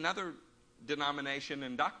 That's another denomination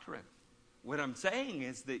and doctrine. What I'm saying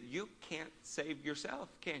is that you can't save yourself,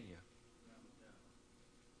 can you?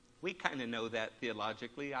 We kind of know that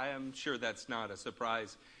theologically. I am sure that's not a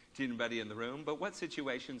surprise to anybody in the room. But what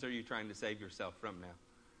situations are you trying to save yourself from now?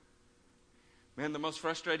 Man, the most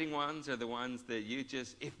frustrating ones are the ones that you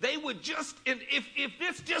just, if they would just, if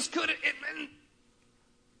this just could,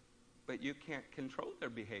 but you can't control their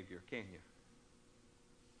behavior, can you?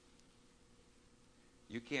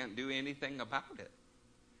 You can't do anything about it.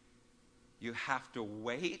 You have to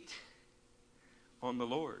wait on the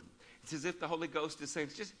Lord. It's as if the Holy Ghost is saying,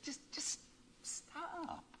 just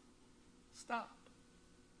stop. Stop.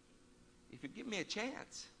 If you give me a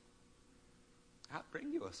chance, I'll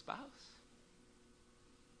bring you a spouse.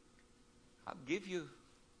 I'll give you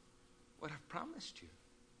what I've promised you.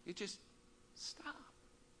 You just stop.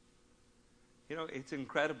 You know, it's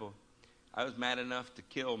incredible. I was mad enough to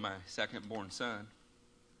kill my second-born son.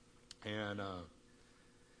 And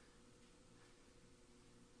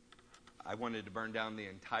I wanted to burn down the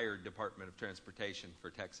entire Department of Transportation for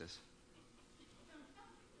Texas.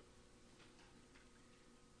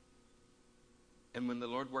 And when the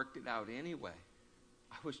Lord worked it out anyway,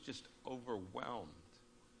 I was just overwhelmed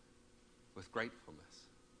with gratefulness.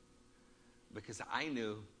 Because I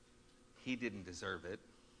knew he didn't deserve it.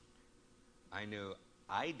 I knew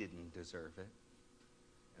I didn't deserve it.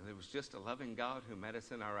 And it was just a loving God who met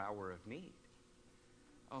us in our hour of need.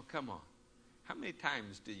 Oh, come on. How many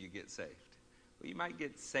times do you get saved? Well, you might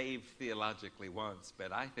get saved theologically once,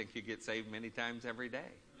 but I think you get saved many times every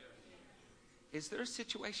day. Is there a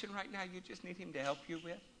situation right now you just need him to help you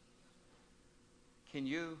with? Can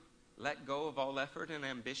you let go of all effort and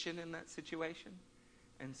ambition in that situation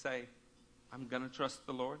and say, I'm going to trust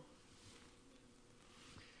the Lord?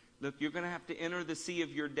 Look, you're going to have to enter the sea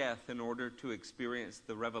of your death in order to experience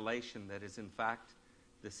the revelation that is in fact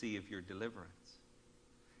the sea of your deliverance.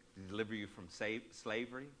 To deliver you from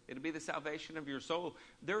slavery. It'll be the salvation of your soul.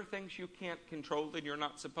 There are things you can't control and you're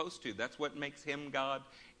not supposed to. That's what makes him God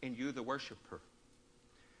and you the worshiper.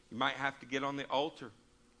 You might have to get on the altar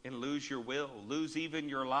and lose your will, lose even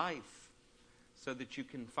your life, so that you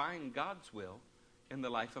can find God's will in the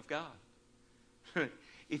life of God.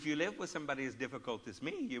 If you live with somebody as difficult as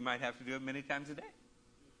me, you might have to do it many times a day.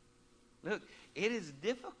 Look, it is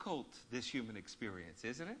difficult, this human experience,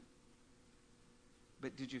 isn't it?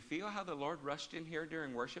 But did you feel how the Lord rushed in here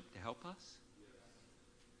during worship to help us?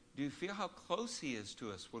 Do you feel how close he is to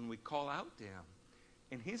us when we call out to him?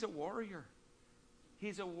 And he's a warrior.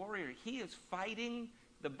 He's a warrior. He is fighting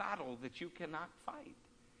the battle that you cannot fight.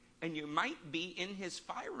 And you might be in his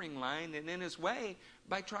firing line and in his way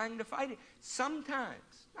by trying to fight it.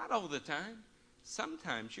 Sometimes, not all the time,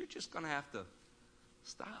 sometimes you're just going to have to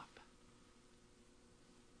stop.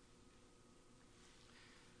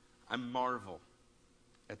 I marvel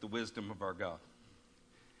at the wisdom of our God.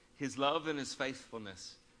 His love and his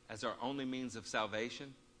faithfulness as our only means of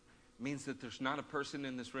salvation means that there's not a person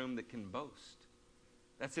in this room that can boast.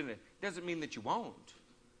 That's in it. Doesn't mean that you won't.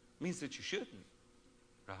 It means that you shouldn't.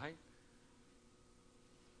 Right?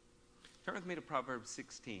 Turn with me to Proverbs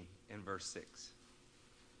 16 and verse 6.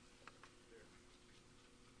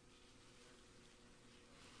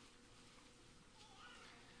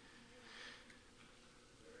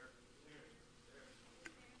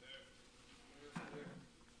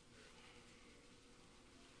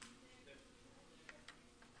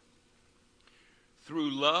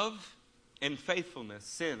 Through love and faithfulness,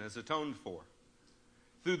 sin is atoned for.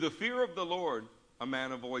 Through the fear of the Lord, a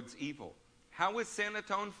man avoids evil. How is sin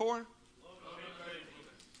atoned for?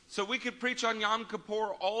 So we could preach on Yom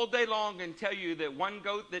Kippur all day long and tell you that one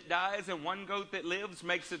goat that dies and one goat that lives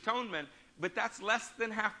makes atonement, but that's less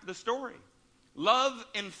than half the story. Love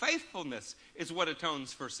and faithfulness is what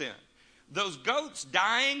atones for sin. Those goats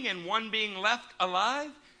dying and one being left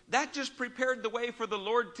alive, that just prepared the way for the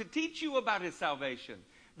Lord to teach you about his salvation.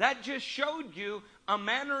 That just showed you a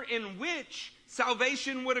manner in which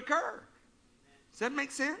salvation would occur. Does that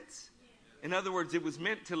make sense? In other words, it was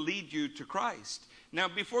meant to lead you to Christ. Now,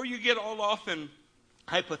 before you get all off in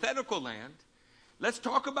hypothetical land, let's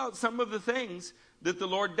talk about some of the things that the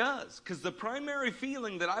Lord does. Because the primary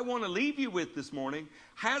feeling that I want to leave you with this morning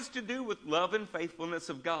has to do with love and faithfulness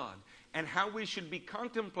of God and how we should be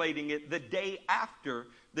contemplating it the day after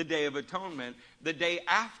the Day of Atonement, the day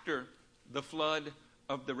after the flood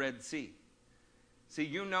of the Red Sea. See,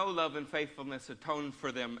 you know love and faithfulness atoned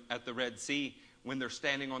for them at the Red Sea when they're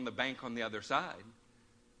standing on the bank on the other side.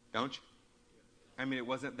 Don't you? I mean, it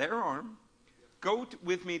wasn't their arm. Go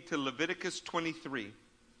with me to Leviticus 23.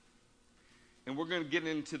 And we're going to get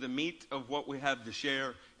into the meat of what we have to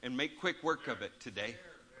share and make quick work of it today.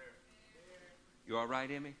 You all right,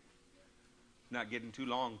 Emmy? Not getting too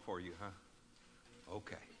long for you, huh?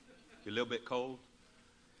 Okay. You're a little bit cold?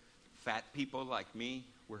 Fat people like me,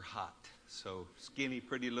 we're hot. So skinny,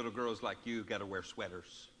 pretty little girls like you got to wear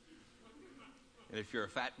sweaters. And if you're a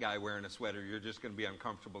fat guy wearing a sweater, you're just going to be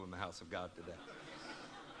uncomfortable in the house of God today.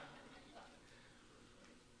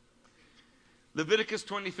 Leviticus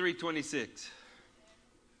 23:26.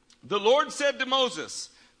 The Lord said to Moses,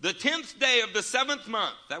 the 10th day of the 7th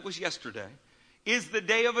month, that was yesterday, is the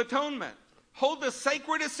Day of Atonement. Hold a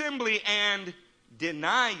sacred assembly and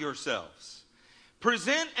deny yourselves.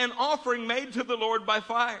 Present an offering made to the Lord by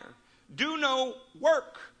fire. Do no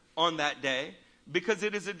work on that day because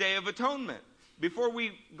it is a day of atonement. Before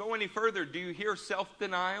we go any further, do you hear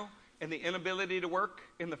self-denial and the inability to work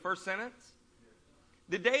in the first sentence?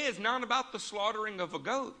 The day is not about the slaughtering of a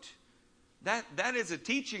goat. That is a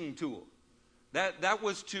teaching tool. That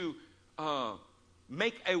was to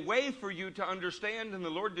make a way for you to understand and the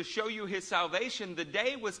Lord to show you his salvation. The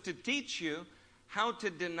day was to teach you how to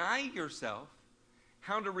deny yourself,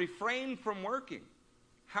 how to refrain from working.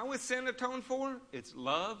 How is sin atoned for? It's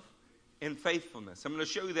love in faithfulness. I'm going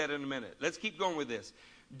to show you that in a minute. Let's keep going with this.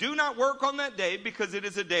 Do not work on that day, because it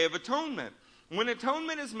is a day of atonement, when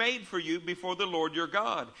atonement is made for you before the Lord your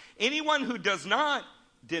God. Anyone who does not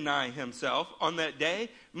deny himself on that day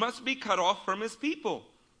must be cut off from his people.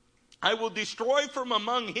 I will destroy from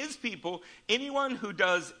among his people anyone who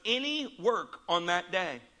does any work on that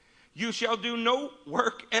day. You shall do no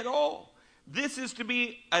work at all. This is to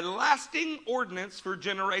be a lasting ordinance for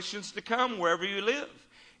generations to come wherever you live.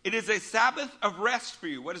 It is a Sabbath of rest for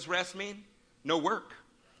you. What does rest mean? No work.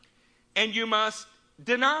 And you must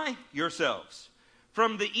deny yourselves.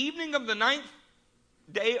 From the evening of the 9th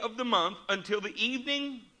day of the month until the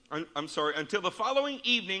following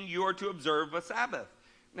evening, you are to observe a Sabbath.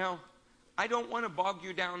 Now, I don't want to bog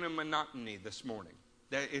you down in monotony this morning.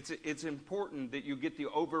 It's important that you get the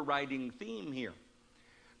overriding theme here.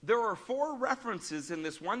 There are 4 references in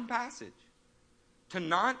this one passage to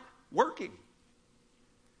not working.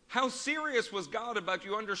 How serious was God about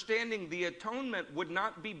you understanding the atonement would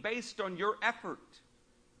not be based on your effort?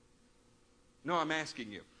 No, I'm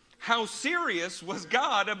asking you. How serious was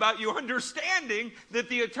God about you understanding that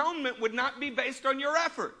the atonement would not be based on your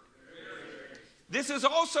effort? This is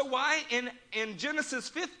also why in Genesis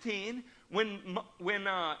 15, when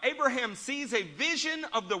Abraham sees a vision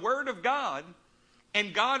of the Word of God,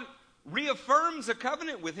 and God reaffirms a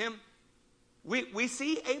covenant with him, we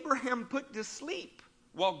see Abraham put to sleep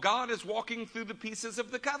while God is walking through the pieces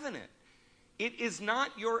of the covenant. It is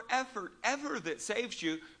not your effort ever that saves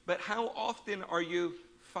you, but how often are you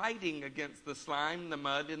fighting against the slime, the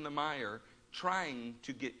mud, and the mire, trying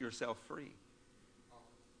to get yourself free?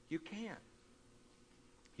 You can't.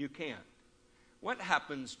 You can't. What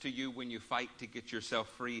happens to you when you fight to get yourself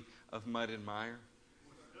free of mud and mire?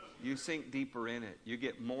 You sink deeper in it. You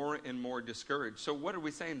get more and more discouraged. So what are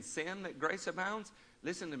we saying? Sin that grace abounds?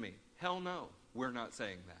 Listen to me. Hell no. We're not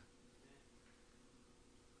saying that.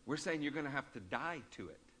 We're saying you're going to have to die to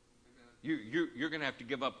it. You're going to have to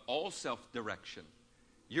give up all self-direction.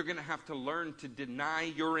 You're going to have to learn to deny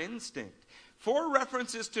your instinct. 4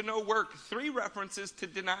 references to no work. 3 references to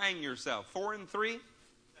denying yourself. 4 and 3.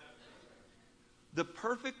 The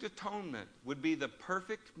perfect atonement would be the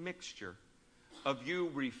perfect mixture of you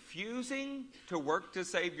refusing to work to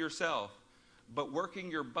save yourself, but working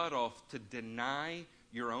your butt off to deny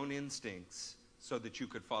your own instincts so that you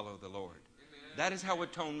could follow the Lord. Amen. That is how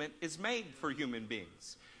atonement is made for human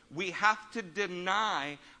beings. We have to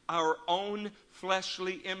deny our own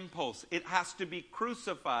fleshly impulse. It has to be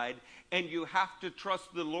crucified, and you have to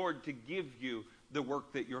trust the Lord to give you the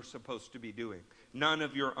work that you're supposed to be doing. None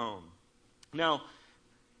of your own. Now,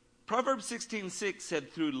 Proverbs 16:6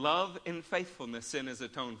 said, through love and faithfulness, sin is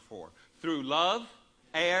atoned for. Through love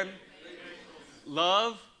and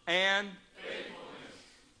love and faithfulness.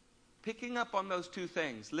 Picking up on those 2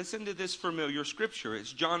 things, listen to this familiar scripture.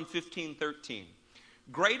 It's John 15:13.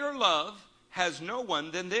 Greater love has no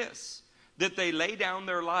one than this, that they lay down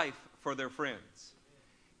their life for their friends.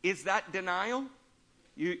 Is that denial?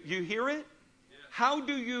 You hear it? Yeah. How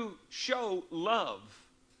do you show love?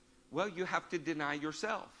 Well, you have to deny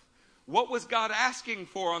yourself. What was God asking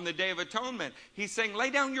for on the Day of Atonement? He's saying, lay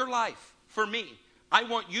down your life for me. I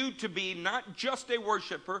want you to be not just a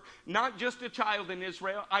worshiper, not just a child in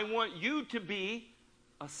Israel. I want you to be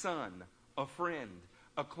a son, a friend,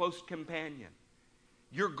 a close companion.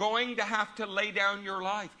 You're going to have to lay down your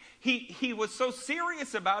life. He was so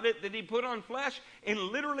serious about it that he put on flesh and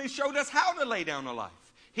literally showed us how to lay down a life.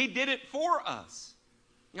 He did it for us.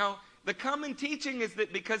 Now, the common teaching is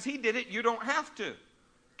that because he did it, you don't have to.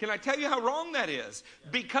 Can I tell you how wrong that is?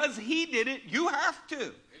 Because he did it, you have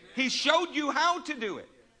to. He showed you how to do it.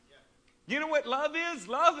 You know what love is?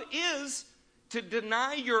 Love is to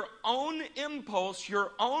deny your own impulse,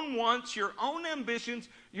 your own wants, your own ambitions,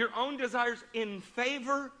 your own desires in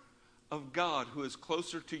favor of God, who is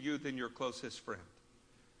closer to you than your closest friend.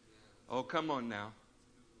 Oh, come on now.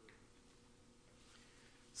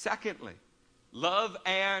 Secondly, love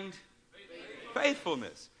and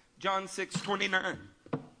faithfulness. John 6:29.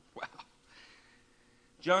 Wow.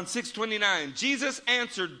 John 6:29. Jesus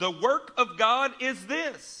answered, the work of God is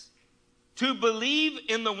this, to believe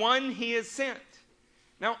in the one he has sent.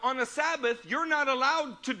 Now, on a Sabbath, you're not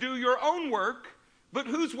allowed to do your own work, but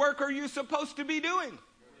whose work are you supposed to be doing?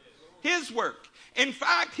 His work. In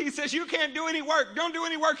fact, he says you can't do any work. Don't do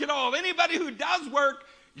any work at all. Anybody who does work,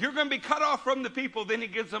 you're going to be cut off from the people. Then he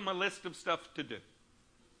gives them a list of stuff to do.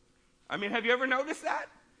 I mean, have you ever noticed that?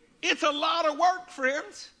 It's a lot of work,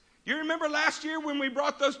 friends. You remember last year when we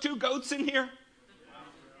brought those 2 goats in here?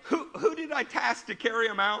 Who did I task to carry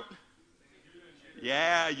them out?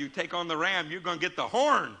 Yeah, you take on the ram, you're going to get the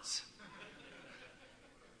horns.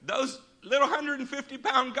 little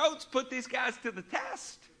 150-pound goats put these guys to the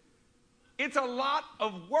test. It's a lot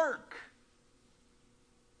of work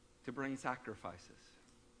to bring sacrifices.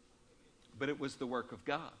 But it was the work of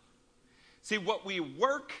God. See, what we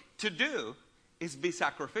work to do is be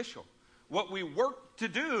sacrificial. What we work to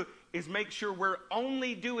do is make sure we're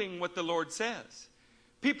only doing what the Lord says.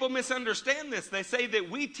 People misunderstand this. They say that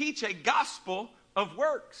we teach a gospel of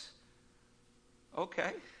works.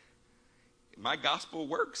 Okay. My gospel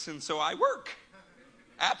works, and so I work.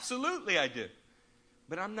 Absolutely I do.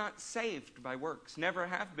 But I'm not saved by works. Never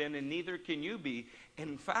have been, and neither can you be.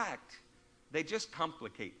 In fact, they just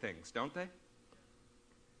complicate things, don't they?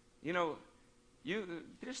 You know, you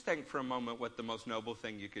just think for a moment what the most noble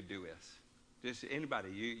thing you could do is. Just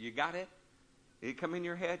anybody, you got it? Did it come in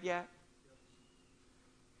your head yet?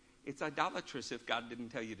 It's idolatrous if God didn't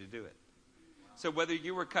tell you to do it. So whether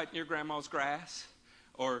you were cutting your grandma's grass,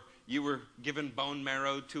 or you were giving bone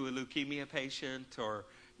marrow to a leukemia patient, or,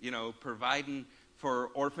 providing for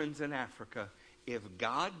orphans in Africa, if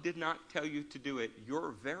God did not tell you to do it,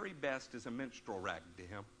 your very best is a minstrel rag to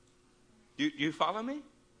him. You follow me?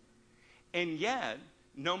 And yet,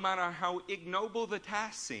 no matter how ignoble the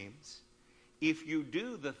task seems, if you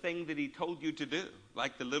do the thing that he told you to do,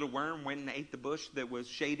 like the little worm went and ate the bush that was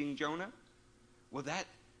shading Jonah, well,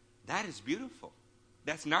 that is beautiful.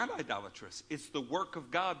 That's not idolatrous. It's the work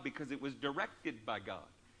of God because it was directed by God.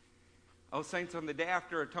 Oh, saints, on the day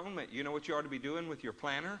after atonement, you know what you ought to be doing with your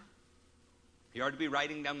planner? You ought to be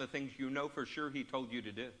writing down the things you know for sure he told you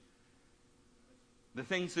to do. The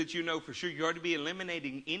things that you know for sure. You ought to be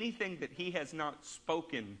eliminating anything that he has not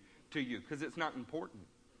spoken to you because it's not important.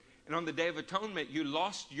 And on the Day of Atonement, you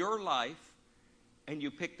lost your life and you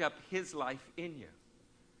picked up his life in you.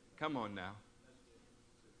 Come on now.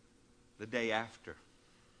 The day after.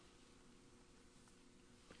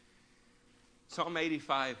 Psalm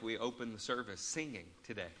 85, we open the service singing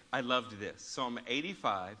today. I loved this. Psalm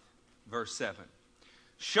 85, verse 7.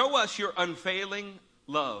 Show us your unfailing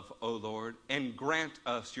love, O Lord, and grant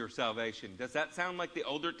us your salvation. Does that sound like the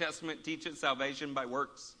Older Testament teaches salvation by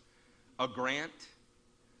works? A grant?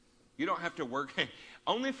 You don't have to work.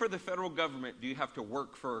 Only for the federal government do you have to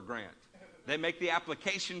work for a grant. They make the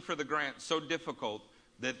application for the grant so difficult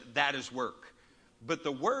that is work. But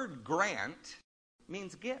the word grant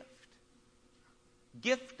means gift.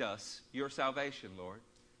 Gift us your salvation, Lord.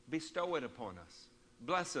 Bestow it upon us.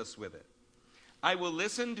 Bless us with it. I will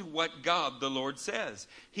listen to what God the Lord says.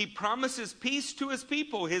 He promises peace to his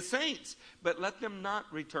people, his saints, but let them not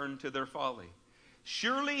return to their folly.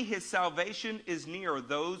 Surely his salvation is near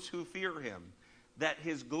those who fear him, that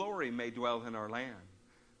his glory may dwell in our land.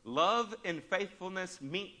 Love and faithfulness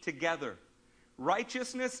meet together.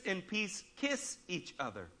 Righteousness and peace kiss each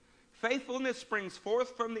other. Faithfulness springs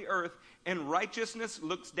forth from the earth, and righteousness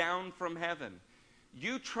looks down from heaven.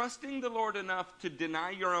 You trusting the Lord enough to deny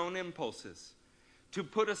your own impulses, to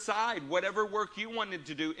put aside whatever work you wanted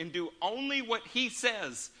to do and do only what he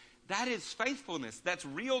says, that is faithfulness. That's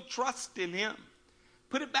real trust in him.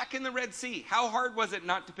 Put it back in the Red Sea. How hard was it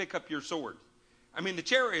not to pick up your sword? I mean, the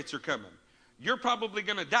chariots are coming. You're probably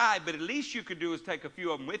going to die, but at least you could do is take a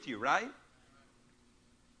few of them with you, right?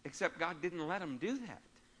 Except God didn't let them do that.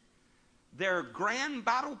 Their grand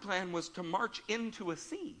battle plan was to march into a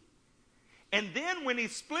sea. And then when he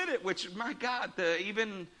split it, which, my God,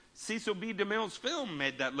 even Cecil B. DeMille's film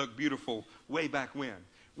made that look beautiful way back when.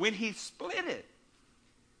 When he split it,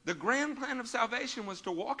 the grand plan of salvation was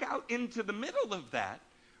to walk out into the middle of that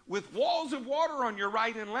with walls of water on your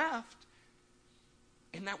right and left.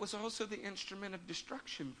 And that was also the instrument of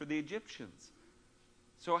destruction for the Egyptians.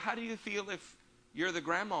 So how do you feel if you're the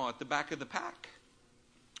grandma at the back of the pack?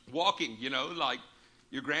 Walking, like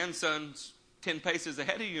your grandson's 10 paces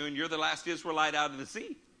ahead of you and you're the last Israelite out of the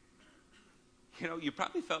sea. You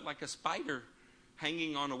probably felt like a spider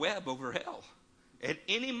hanging on a web over hell. At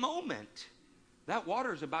any moment, that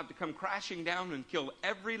water is about to come crashing down and kill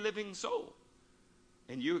every living soul.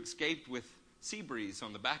 And you escaped with sea breeze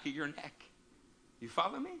on the back of your neck. You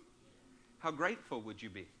follow me? How grateful would you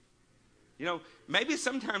be? Maybe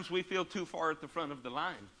sometimes we feel too far at the front of the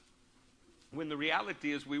line. When the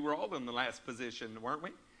reality is we were all in the last position, weren't we?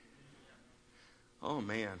 Oh,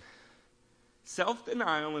 man.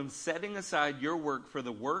 Self-denial and setting aside your work for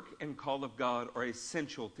the work and call of God are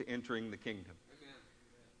essential to entering the kingdom.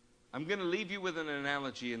 I'm going to leave you with an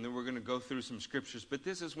analogy, and then we're going to go through some scriptures. But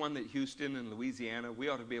this is one that Houston and Louisiana, we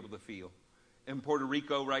ought to be able to feel. In Puerto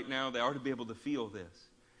Rico right now, they ought to be able to feel this.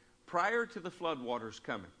 Prior to the floodwaters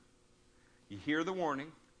coming, you hear the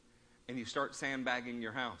warning, and you start sandbagging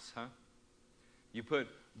your house, huh? You put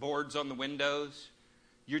boards on the windows.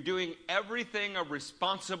 You're doing everything a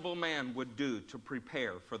responsible man would do to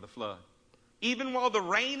prepare for the flood. Even while the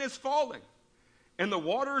rain is falling and the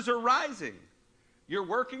waters are rising, you're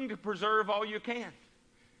working to preserve all you can.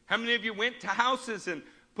 How many of you went to houses and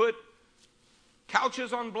put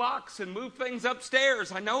couches on blocks and moved things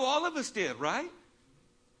upstairs? I know all of us did, right?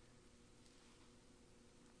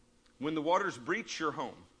 When the waters breach your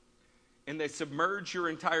home and they submerge your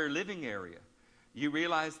entire living area, you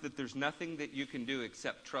realize that there's nothing that you can do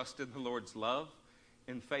except trust in the Lord's love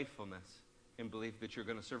and faithfulness and believe that you're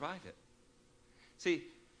going to survive it. See,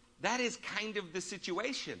 that is kind of the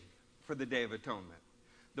situation for the Day of Atonement.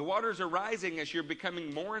 The waters are rising as you're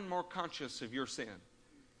becoming more and more conscious of your sin.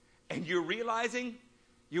 And you're realizing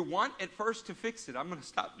you want at first to fix it. I'm going to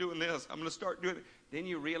stop doing this. I'm going to start doing it. Then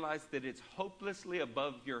you realize that it's hopelessly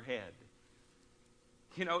above your head.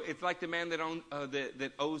 You know, it's like the man that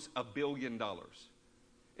owes $1 billion.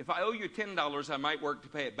 If I owe you $10, I might work to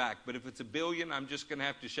pay it back. But if it's $1 billion, I'm just going to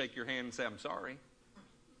have to shake your hand and say, I'm sorry.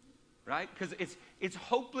 Right? Because it's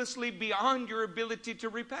hopelessly beyond your ability to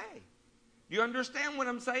repay. Do you understand what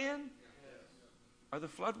I'm saying? Are the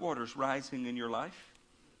floodwaters rising in your life?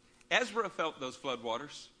 Ezra felt those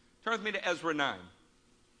floodwaters. Turn with me to Ezra 9.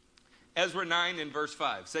 Ezra 9 in verse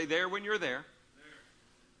 5. Say there when you're there.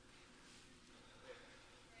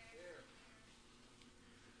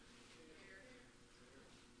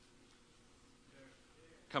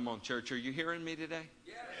 Come on, church. Are you hearing me today?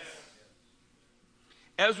 Yes.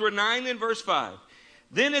 Ezra 9 and verse 5.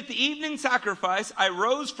 Then at the evening sacrifice, I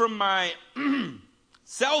rose from my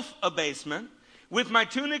self-abasement with my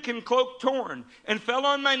tunic and cloak torn, and fell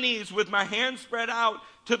on my knees with my hands spread out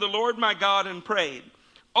to the Lord my God and prayed.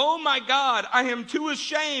 Oh my God, I am too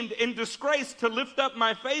ashamed and disgraced to lift up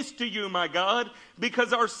my face to you, my God,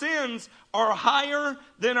 because our sins are higher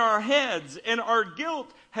than our heads, and our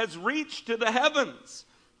guilt has reached to the heavens.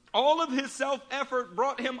 All of his self-effort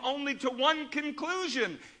brought him only to one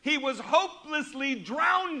conclusion. He was hopelessly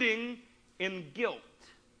drowning in guilt.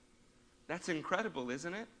 That's incredible,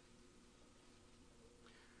 isn't it?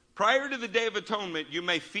 Prior to the Day of Atonement, you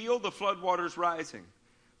may feel the floodwaters rising.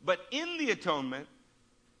 But in the atonement,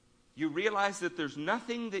 you realize that there's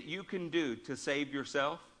nothing that you can do to save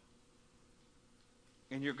yourself.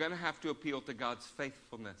 And you're going to have to appeal to God's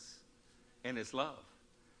faithfulness and his love.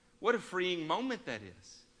 What a freeing moment that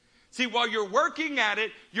is. See, while you're working at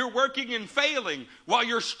it, you're working and failing. While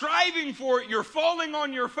you're striving for it, you're falling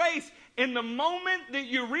on your face. In the moment that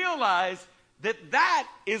you realize that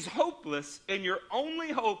is hopeless and your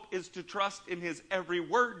only hope is to trust in his every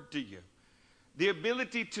word to you. The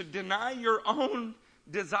ability to deny your own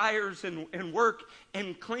desires and work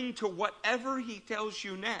and cling to whatever he tells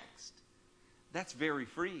you next. That's very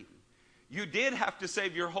freeing. You did have to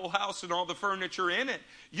save your whole house and all the furniture in it.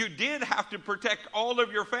 You did have to protect all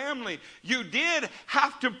of your family. You did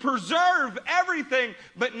have to preserve everything.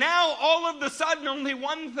 But now all of a sudden only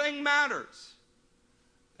one thing matters.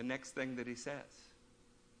 The next thing that he says.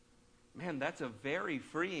 Man, that's a very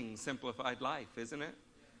freeing, simplified life, isn't it?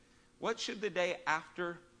 What should the day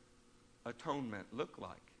after atonement look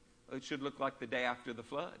like? It should look like the day after the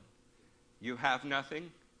flood. You have nothing.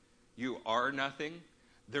 You are nothing.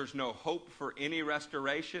 There's no hope for any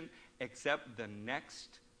restoration except the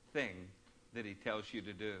next thing that he tells you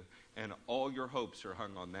to do. And all your hopes are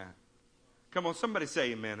hung on that. Come on, somebody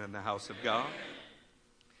say amen in the house of God.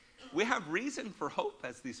 We have reason for hope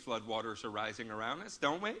as these floodwaters are rising around us,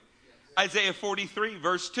 don't we? Yes. Isaiah 43,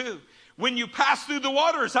 verse 2. When you pass through the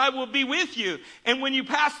waters, I will be with you. And when you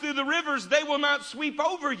pass through the rivers, they will not sweep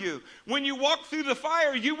over you. When you walk through the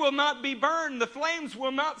fire, you will not be burned. The flames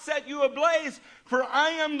will not set you ablaze. For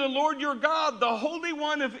I am the Lord your God, the Holy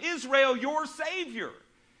One of Israel, your Savior.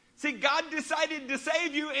 See, God decided to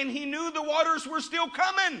save you, and he knew the waters were still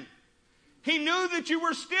coming. He knew that you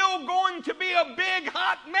were still going to be a big,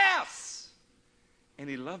 hot mess. And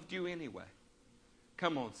he loved you anyway.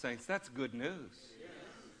 Come on, saints, that's good news. Yes.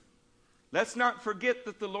 Let's not forget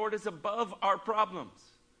that the Lord is above our problems.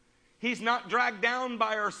 He's not dragged down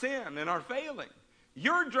by our sin and our failing.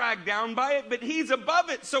 You're dragged down by it, but he's above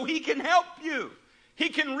it, so he can help you. He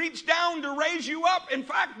can reach down to raise you up. In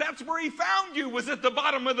fact, that's where he found you, was at the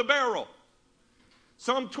bottom of the barrel.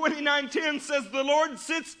 Psalm 29:10 says, the Lord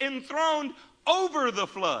sits enthroned over the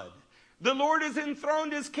flood. The Lord is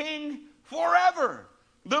enthroned as king forever.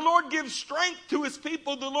 The Lord gives strength to his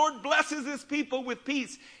people. The Lord blesses his people with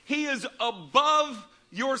peace. He is above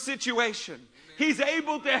your situation. He's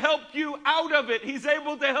able to help you out of it. He's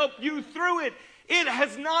able to help you through it. It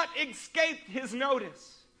has not escaped his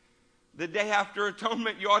notice. The day after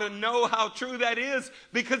atonement, you ought to know how true that is,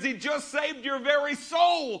 because he just saved your very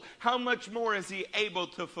soul. How much more is he able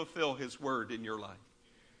to fulfill his word in your life?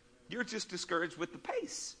 You're just discouraged with the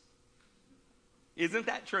pace. Isn't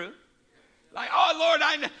that true? Like, oh,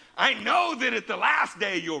 Lord, I know that at the last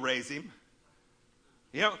day you'll raise him.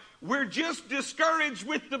 You know, we're just discouraged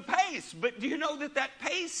with the pace. But do you know that that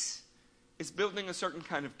pace is building a certain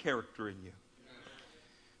kind of character in you?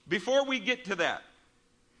 Before we get to that,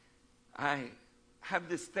 I have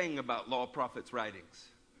this thing about law prophets' writings.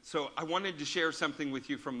 So I wanted to share something with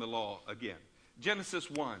you from the law again.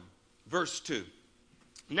 Genesis 1, verse 2.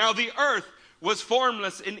 Now the earth was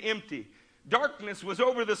formless and empty. Darkness was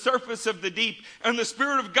over the surface of the deep, and the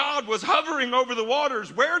Spirit of God was hovering over the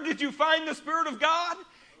waters. Where did you find the Spirit of God?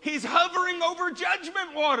 He's hovering over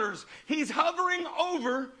judgment waters. He's hovering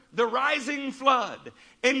over the rising flood.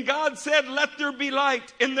 And God said, let there be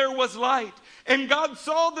light, and there was light. And God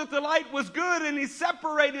saw that the light was good, and he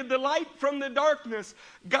separated the light from the darkness.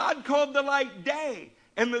 God called the light day,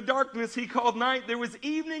 and the darkness he called night. There was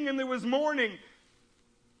evening and there was morning,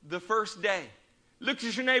 the first day. Look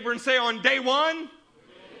at your neighbor and say, on day one?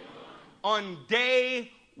 On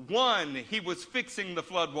day one, he was fixing the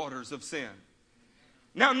floodwaters of sin.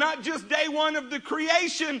 Now, not just day one of the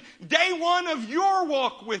creation, day one of your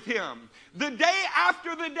walk with him. The day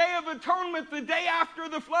after the day of atonement, the day after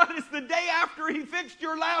the flood, is the day after he fixed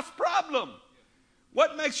your last problem.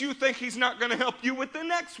 What makes you think he's not going to help you with the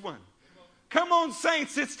next one? Come on,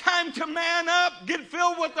 saints, it's time to man up, get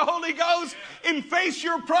filled with the Holy Ghost, and face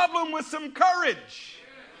your problem with some courage.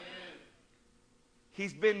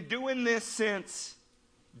 He's been doing this since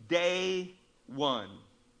day one.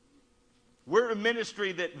 We're a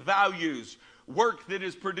ministry that values work that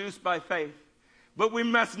is produced by faith. But we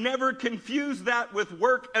must never confuse that with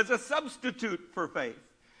work as a substitute for faith.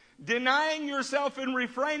 Denying yourself and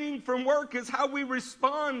refraining from work is how we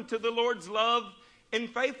respond to the Lord's love and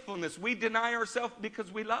faithfulness. We deny ourselves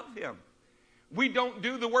because we love him. We don't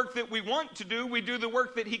do the work that we want to do. We do the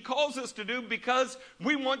work that he calls us to do because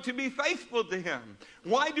we want to be faithful to him.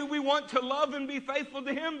 Why do we want to love and be faithful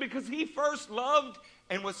to him? Because he first loved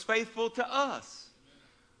and was faithful to us.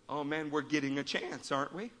 Oh man, we're getting a chance,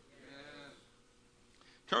 aren't we?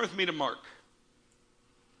 Turn with me to Mark.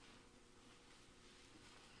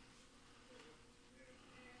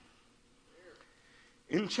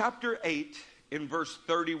 In chapter 8, in verse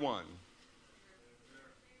 31.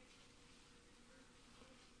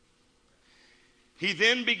 He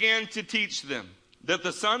then began to teach them that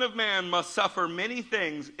the Son of Man must suffer many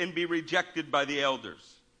things and be rejected by the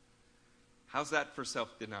elders. How's that for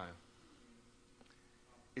self-denial?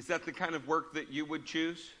 Is that the kind of work that you would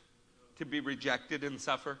choose? To be rejected and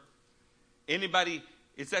suffer? Anybody,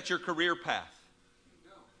 is that your career path?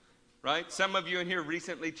 Right? Some of you in here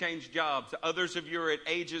recently changed jobs. Others of you are at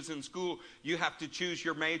ages in school, you have to choose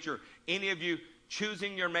your major. Any of you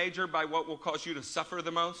choosing your major by what will cause you to suffer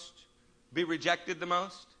the most? Be rejected the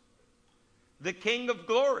most? The King of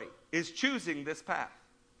Glory is choosing this path.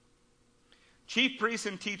 Chief priests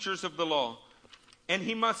and teachers of the law, and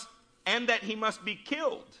that he must be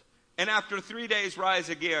killed, and after 3 days rise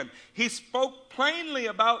again. He spoke plainly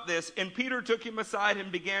about this, and Peter took him aside and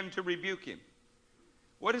began to rebuke him.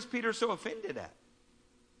 What is Peter so offended at?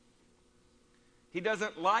 He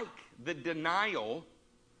doesn't like the denial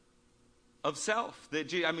of self.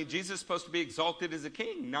 Jesus is supposed to be exalted as a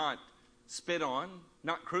king, not spit on,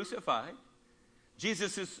 not crucified.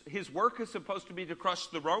 His work is supposed to be to crush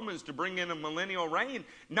the Romans, to bring in a millennial reign,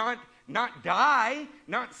 not die,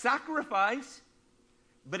 not sacrifice.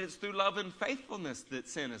 But it's through love and faithfulness that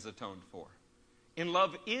sin is atoned for. And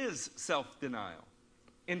love is self-denial.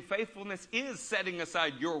 And faithfulness is setting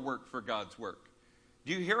aside your work for God's work.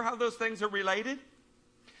 Do you hear how those things are related?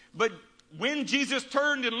 But when Jesus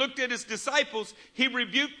turned and looked at his disciples, he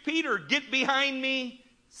rebuked Peter, "Get behind me,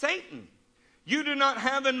 Satan. You do not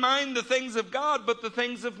have in mind the things of God, but the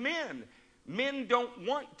things of men." Men don't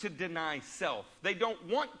want to deny self. They don't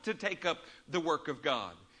want to take up the work of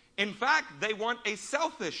God. In fact, they want a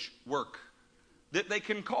selfish work that they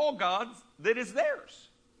can call God's that is theirs.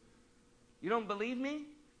 You don't believe me?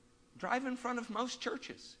 Drive in front of most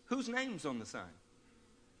churches. Whose name's on the sign?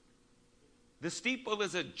 The steeple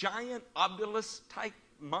is a giant obelisk-type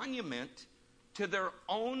monument to their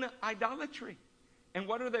own idolatry. And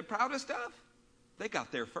what are they proudest of? They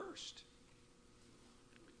got there first.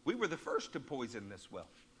 We were the first to poison this well.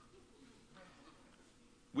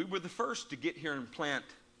 We were the first to get here and plant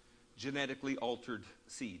genetically altered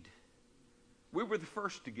seed. We were the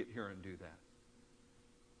first to get here and do that.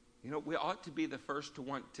 You know, we ought to be the first to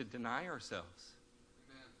want to deny ourselves.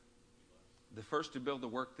 the first to build a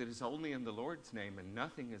work that is only in the Lord's name and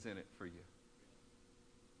nothing is in it for you.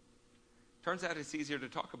 Turns out it's easier to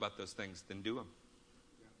talk about those things than do them.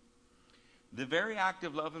 The very act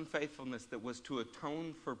of love and faithfulness that was to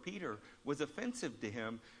atone for Peter was offensive to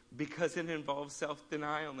him because it involved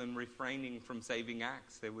self-denial and refraining from saving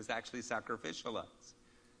acts. It was actually sacrificial acts.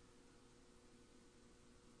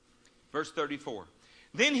 Verse 34.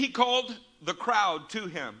 Then he called the crowd to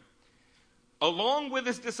him, along with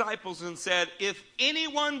his disciples, and said, if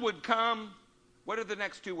anyone would come, what are the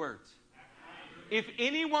next two words? If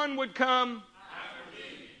anyone would come,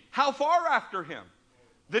 how far after him?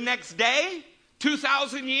 The next day?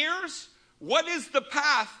 2,000 years? What is the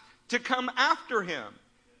path to come after him?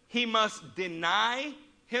 He must deny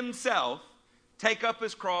himself, take up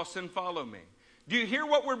his cross, and follow me. Do you hear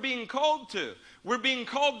what we're being called to? We're being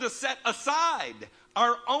called to set aside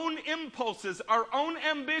our own impulses, our own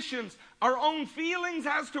ambitions, our own feelings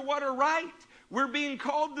as to what are right. We're being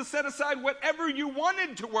called to set aside whatever you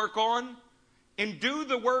wanted to work on and do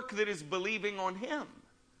the work that is believing on him.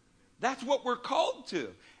 That's what we're called to.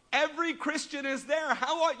 Every Christian is there.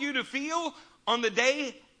 How ought you to feel on the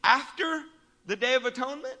day after the Day of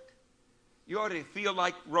Atonement? You ought to feel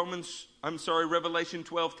like Revelation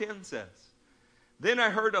 12:10 says. Then I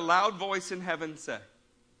heard a loud voice in heaven say,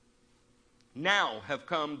 now have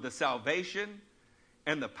come the salvation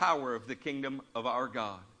and the power of the kingdom of our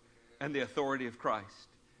God and the authority of Christ.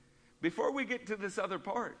 Before we get to this other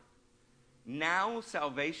part, now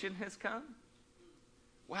salvation has come?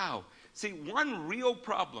 Wow. See, one real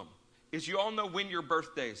problem is you all know when your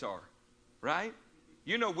birthdays are, right?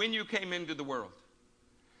 You know when you came into the world.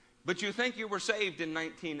 But you think you were saved in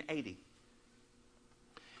 1980.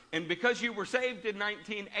 And because you were saved in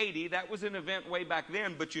 1980, that was an event way back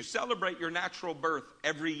then, but you celebrate your natural birth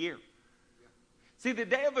every year. See, the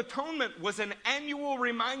Day of Atonement was an annual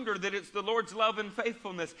reminder that it's the Lord's love and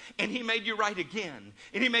faithfulness. And he made you right again.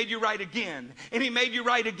 And he made you right again. And he made you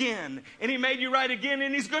right again. And he made you right again.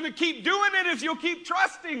 And he's going to keep doing it if you'll keep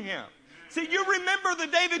trusting him. See, you remember the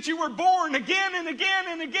day that you were born again and again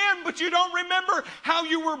and again, but you don't remember how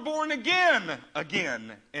you were born again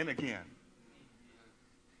and again.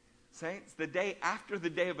 Saints, the day after the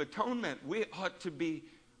Day of Atonement, we ought to be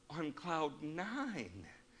on cloud 9.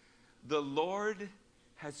 The Lord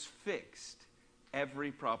has fixed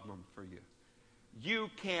every problem for you. You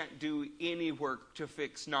can't do any work to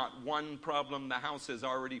fix not one problem. The house is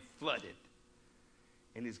already flooded.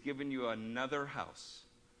 And he's given you another house,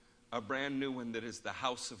 a brand new one that is the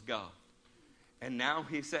house of God. And now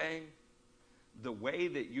he's saying, the way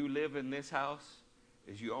that you live in this house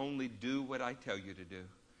is you only do what I tell you to do.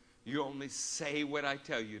 You only say what I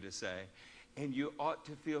tell you to say. And you ought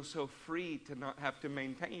to feel so free to not have to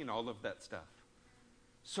maintain all of that stuff.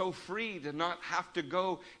 So free to not have to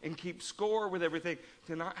go and keep score with everything.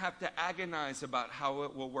 To not have to agonize about how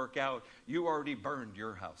it will work out. You already burned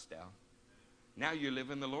your house down. Now you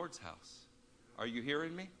live in the Lord's house. Are you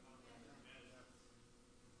hearing me?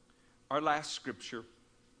 Our last scripture.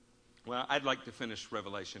 Well, I'd like to finish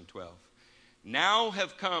Revelation 12. Now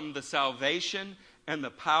have come the salvation and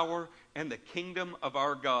the power and the kingdom of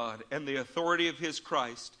our God and the authority of his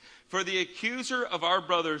Christ. For the accuser of our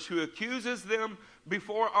brothers who accuses them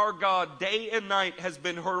before our God day and night has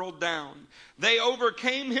been hurled down. They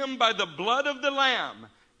overcame him by the blood of the Lamb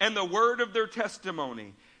and the word of their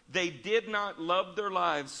testimony. They did not love their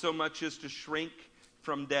lives so much as to shrink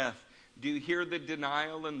from death. Do you hear the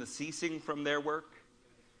denial and the ceasing from their work?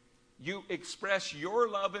 You express your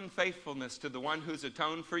love and faithfulness to the one who's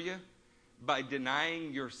atoned for you by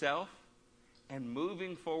denying yourself and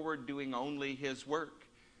moving forward doing only his work.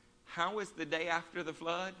 How is the day after the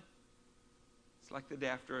flood? It's like the day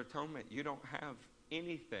after atonement. You don't have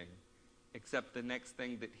anything except the next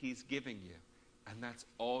thing that he's giving you. And that's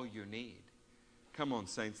all you need. Come on,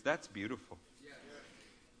 saints. That's beautiful. Yes.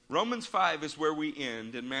 Romans 5 is where we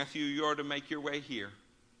end. And Matthew, you ought to make your way here.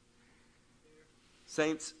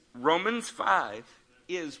 Saints, Romans 5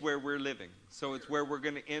 is where we're living. So it's where we're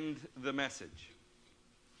going to end the message.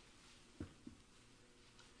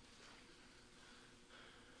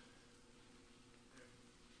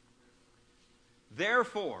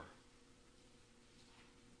 Therefore,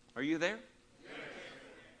 are you there? Yes.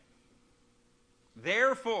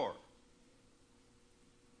 Therefore,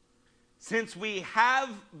 since we have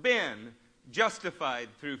been justified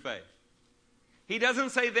through faith. He doesn't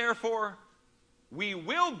say, therefore, we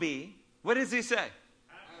will be. What does he say?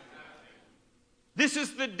 This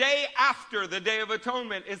is the day after the Day of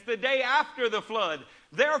Atonement. It's the day after the flood.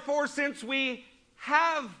 Therefore, since we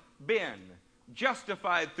have been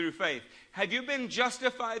justified through faith. Have you been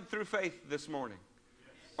justified through faith this morning?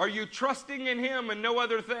 Yes. Are you trusting in Him and no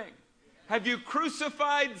other thing? Have you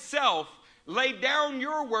crucified self, laid down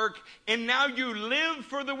your work, and now you live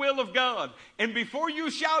for the will of God? And before you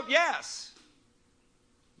shout yes,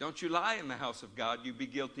 don't you lie in the house of God. You be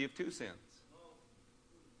guilty of 2 sins.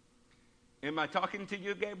 Am I talking to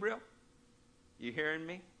you, Gabriel? You hearing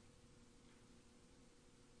me?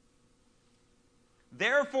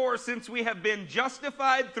 Therefore, since we have been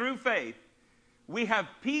justified through faith, we have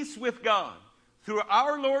peace with God through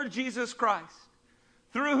our Lord Jesus Christ,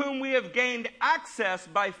 through whom we have gained access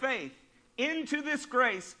by faith into this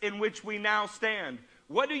grace in which we now stand.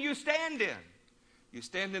 What do you stand in? You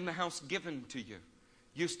stand in the house given to you.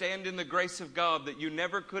 You stand in the grace of God that you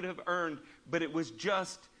never could have earned, but it was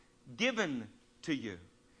just given to you.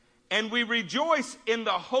 And we rejoice in the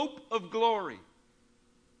hope of glory.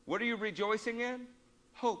 What are you rejoicing in?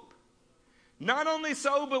 Hope. Not only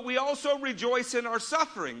so, but we also rejoice in our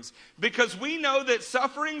sufferings, because we know that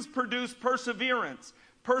sufferings produce perseverance.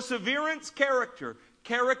 Perseverance, character.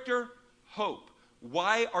 Character, hope.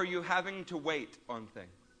 Why are you having to wait on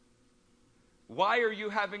things? Why are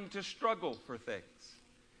you having to struggle for things?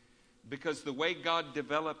 Because the way God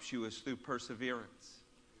develops you is through perseverance.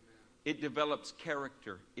 It develops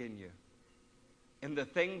character in you. And the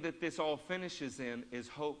thing that this all finishes in is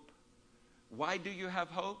hope. Why do you have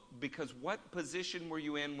hope? Because what position were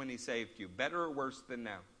you in when He saved you? Better or worse than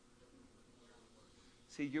now?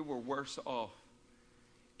 See, you were worse off.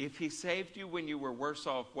 If He saved you when you were worse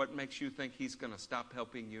off, what makes you think He's going to stop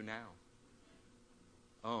helping you now?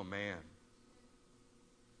 Oh, man.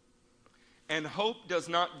 And hope does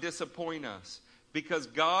not disappoint us, because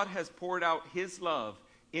God has poured out His love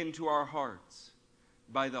into our hearts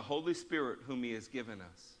by the Holy Spirit whom He has given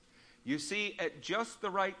us. You see, at just the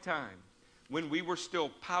right time, when we were still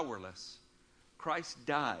powerless, Christ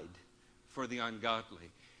died for the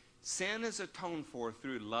ungodly. Sin is atoned for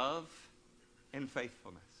through love and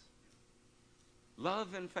faithfulness.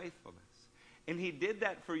 Love and faithfulness. And He did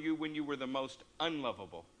that for you when you were the most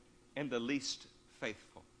unlovable and the least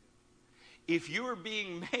faithful. If you are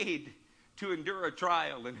being made to endure a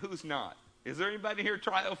trial, and who's not? Is there anybody here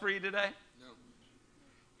trial free today? No.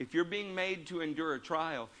 If you're being made to endure a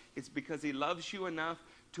trial, it's because He loves you enough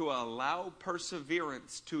to allow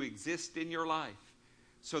perseverance to exist in your life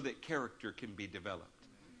so that character can be developed.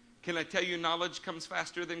 Can I tell you knowledge comes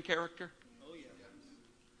faster than character? Oh, yeah.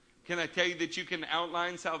 Can I tell you that you can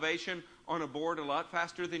outline salvation on a board a lot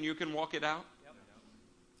faster than you can walk it out? Yep.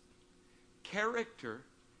 Character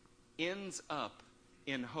ends up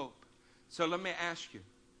in hope. So let me ask you,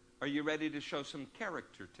 are you ready to show some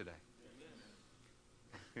character today?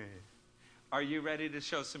 Yes. Are you ready to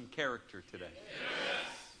show some character today? Yes.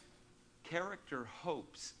 Character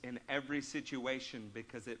hopes in every situation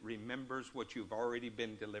because it remembers what you've already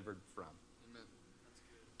been delivered from. Amen.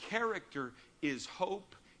 Character is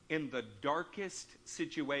hope in the darkest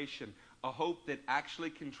situation, a hope that actually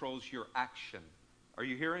controls your action. Are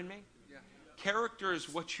you hearing me? Yeah. Character is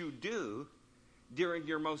what you do during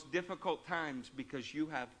your most difficult times because you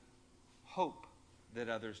have hope that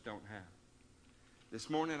others don't have. This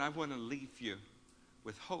morning I want to leave you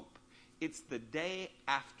with hope. It's the day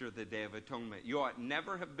after the Day of Atonement. You ought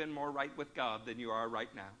never have been more right with God than you are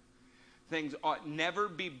right now. Things ought never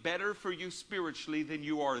be better for you spiritually than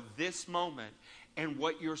you are this moment. And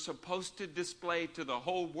what you're supposed to display to the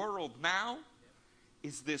whole world now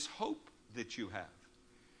is this hope that you have.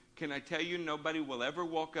 Can I tell you, nobody will ever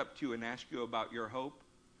walk up to you and ask you about your hope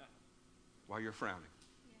while you're frowning.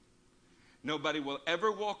 Nobody will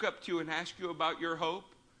ever walk up to you and ask you about your hope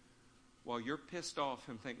while you're pissed off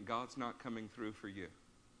and think God's not coming through for you.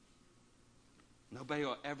 Nobody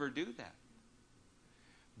will ever do that.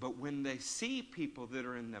 But when they see people that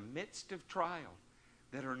are in the midst of trial,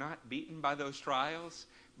 that are not beaten by those trials,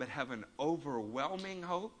 but have an overwhelming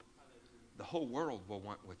hope, the whole world will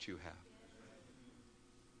want what you have.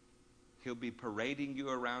 He'll be parading you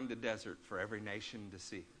around the desert for every nation to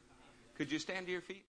see. Could you stand to your feet?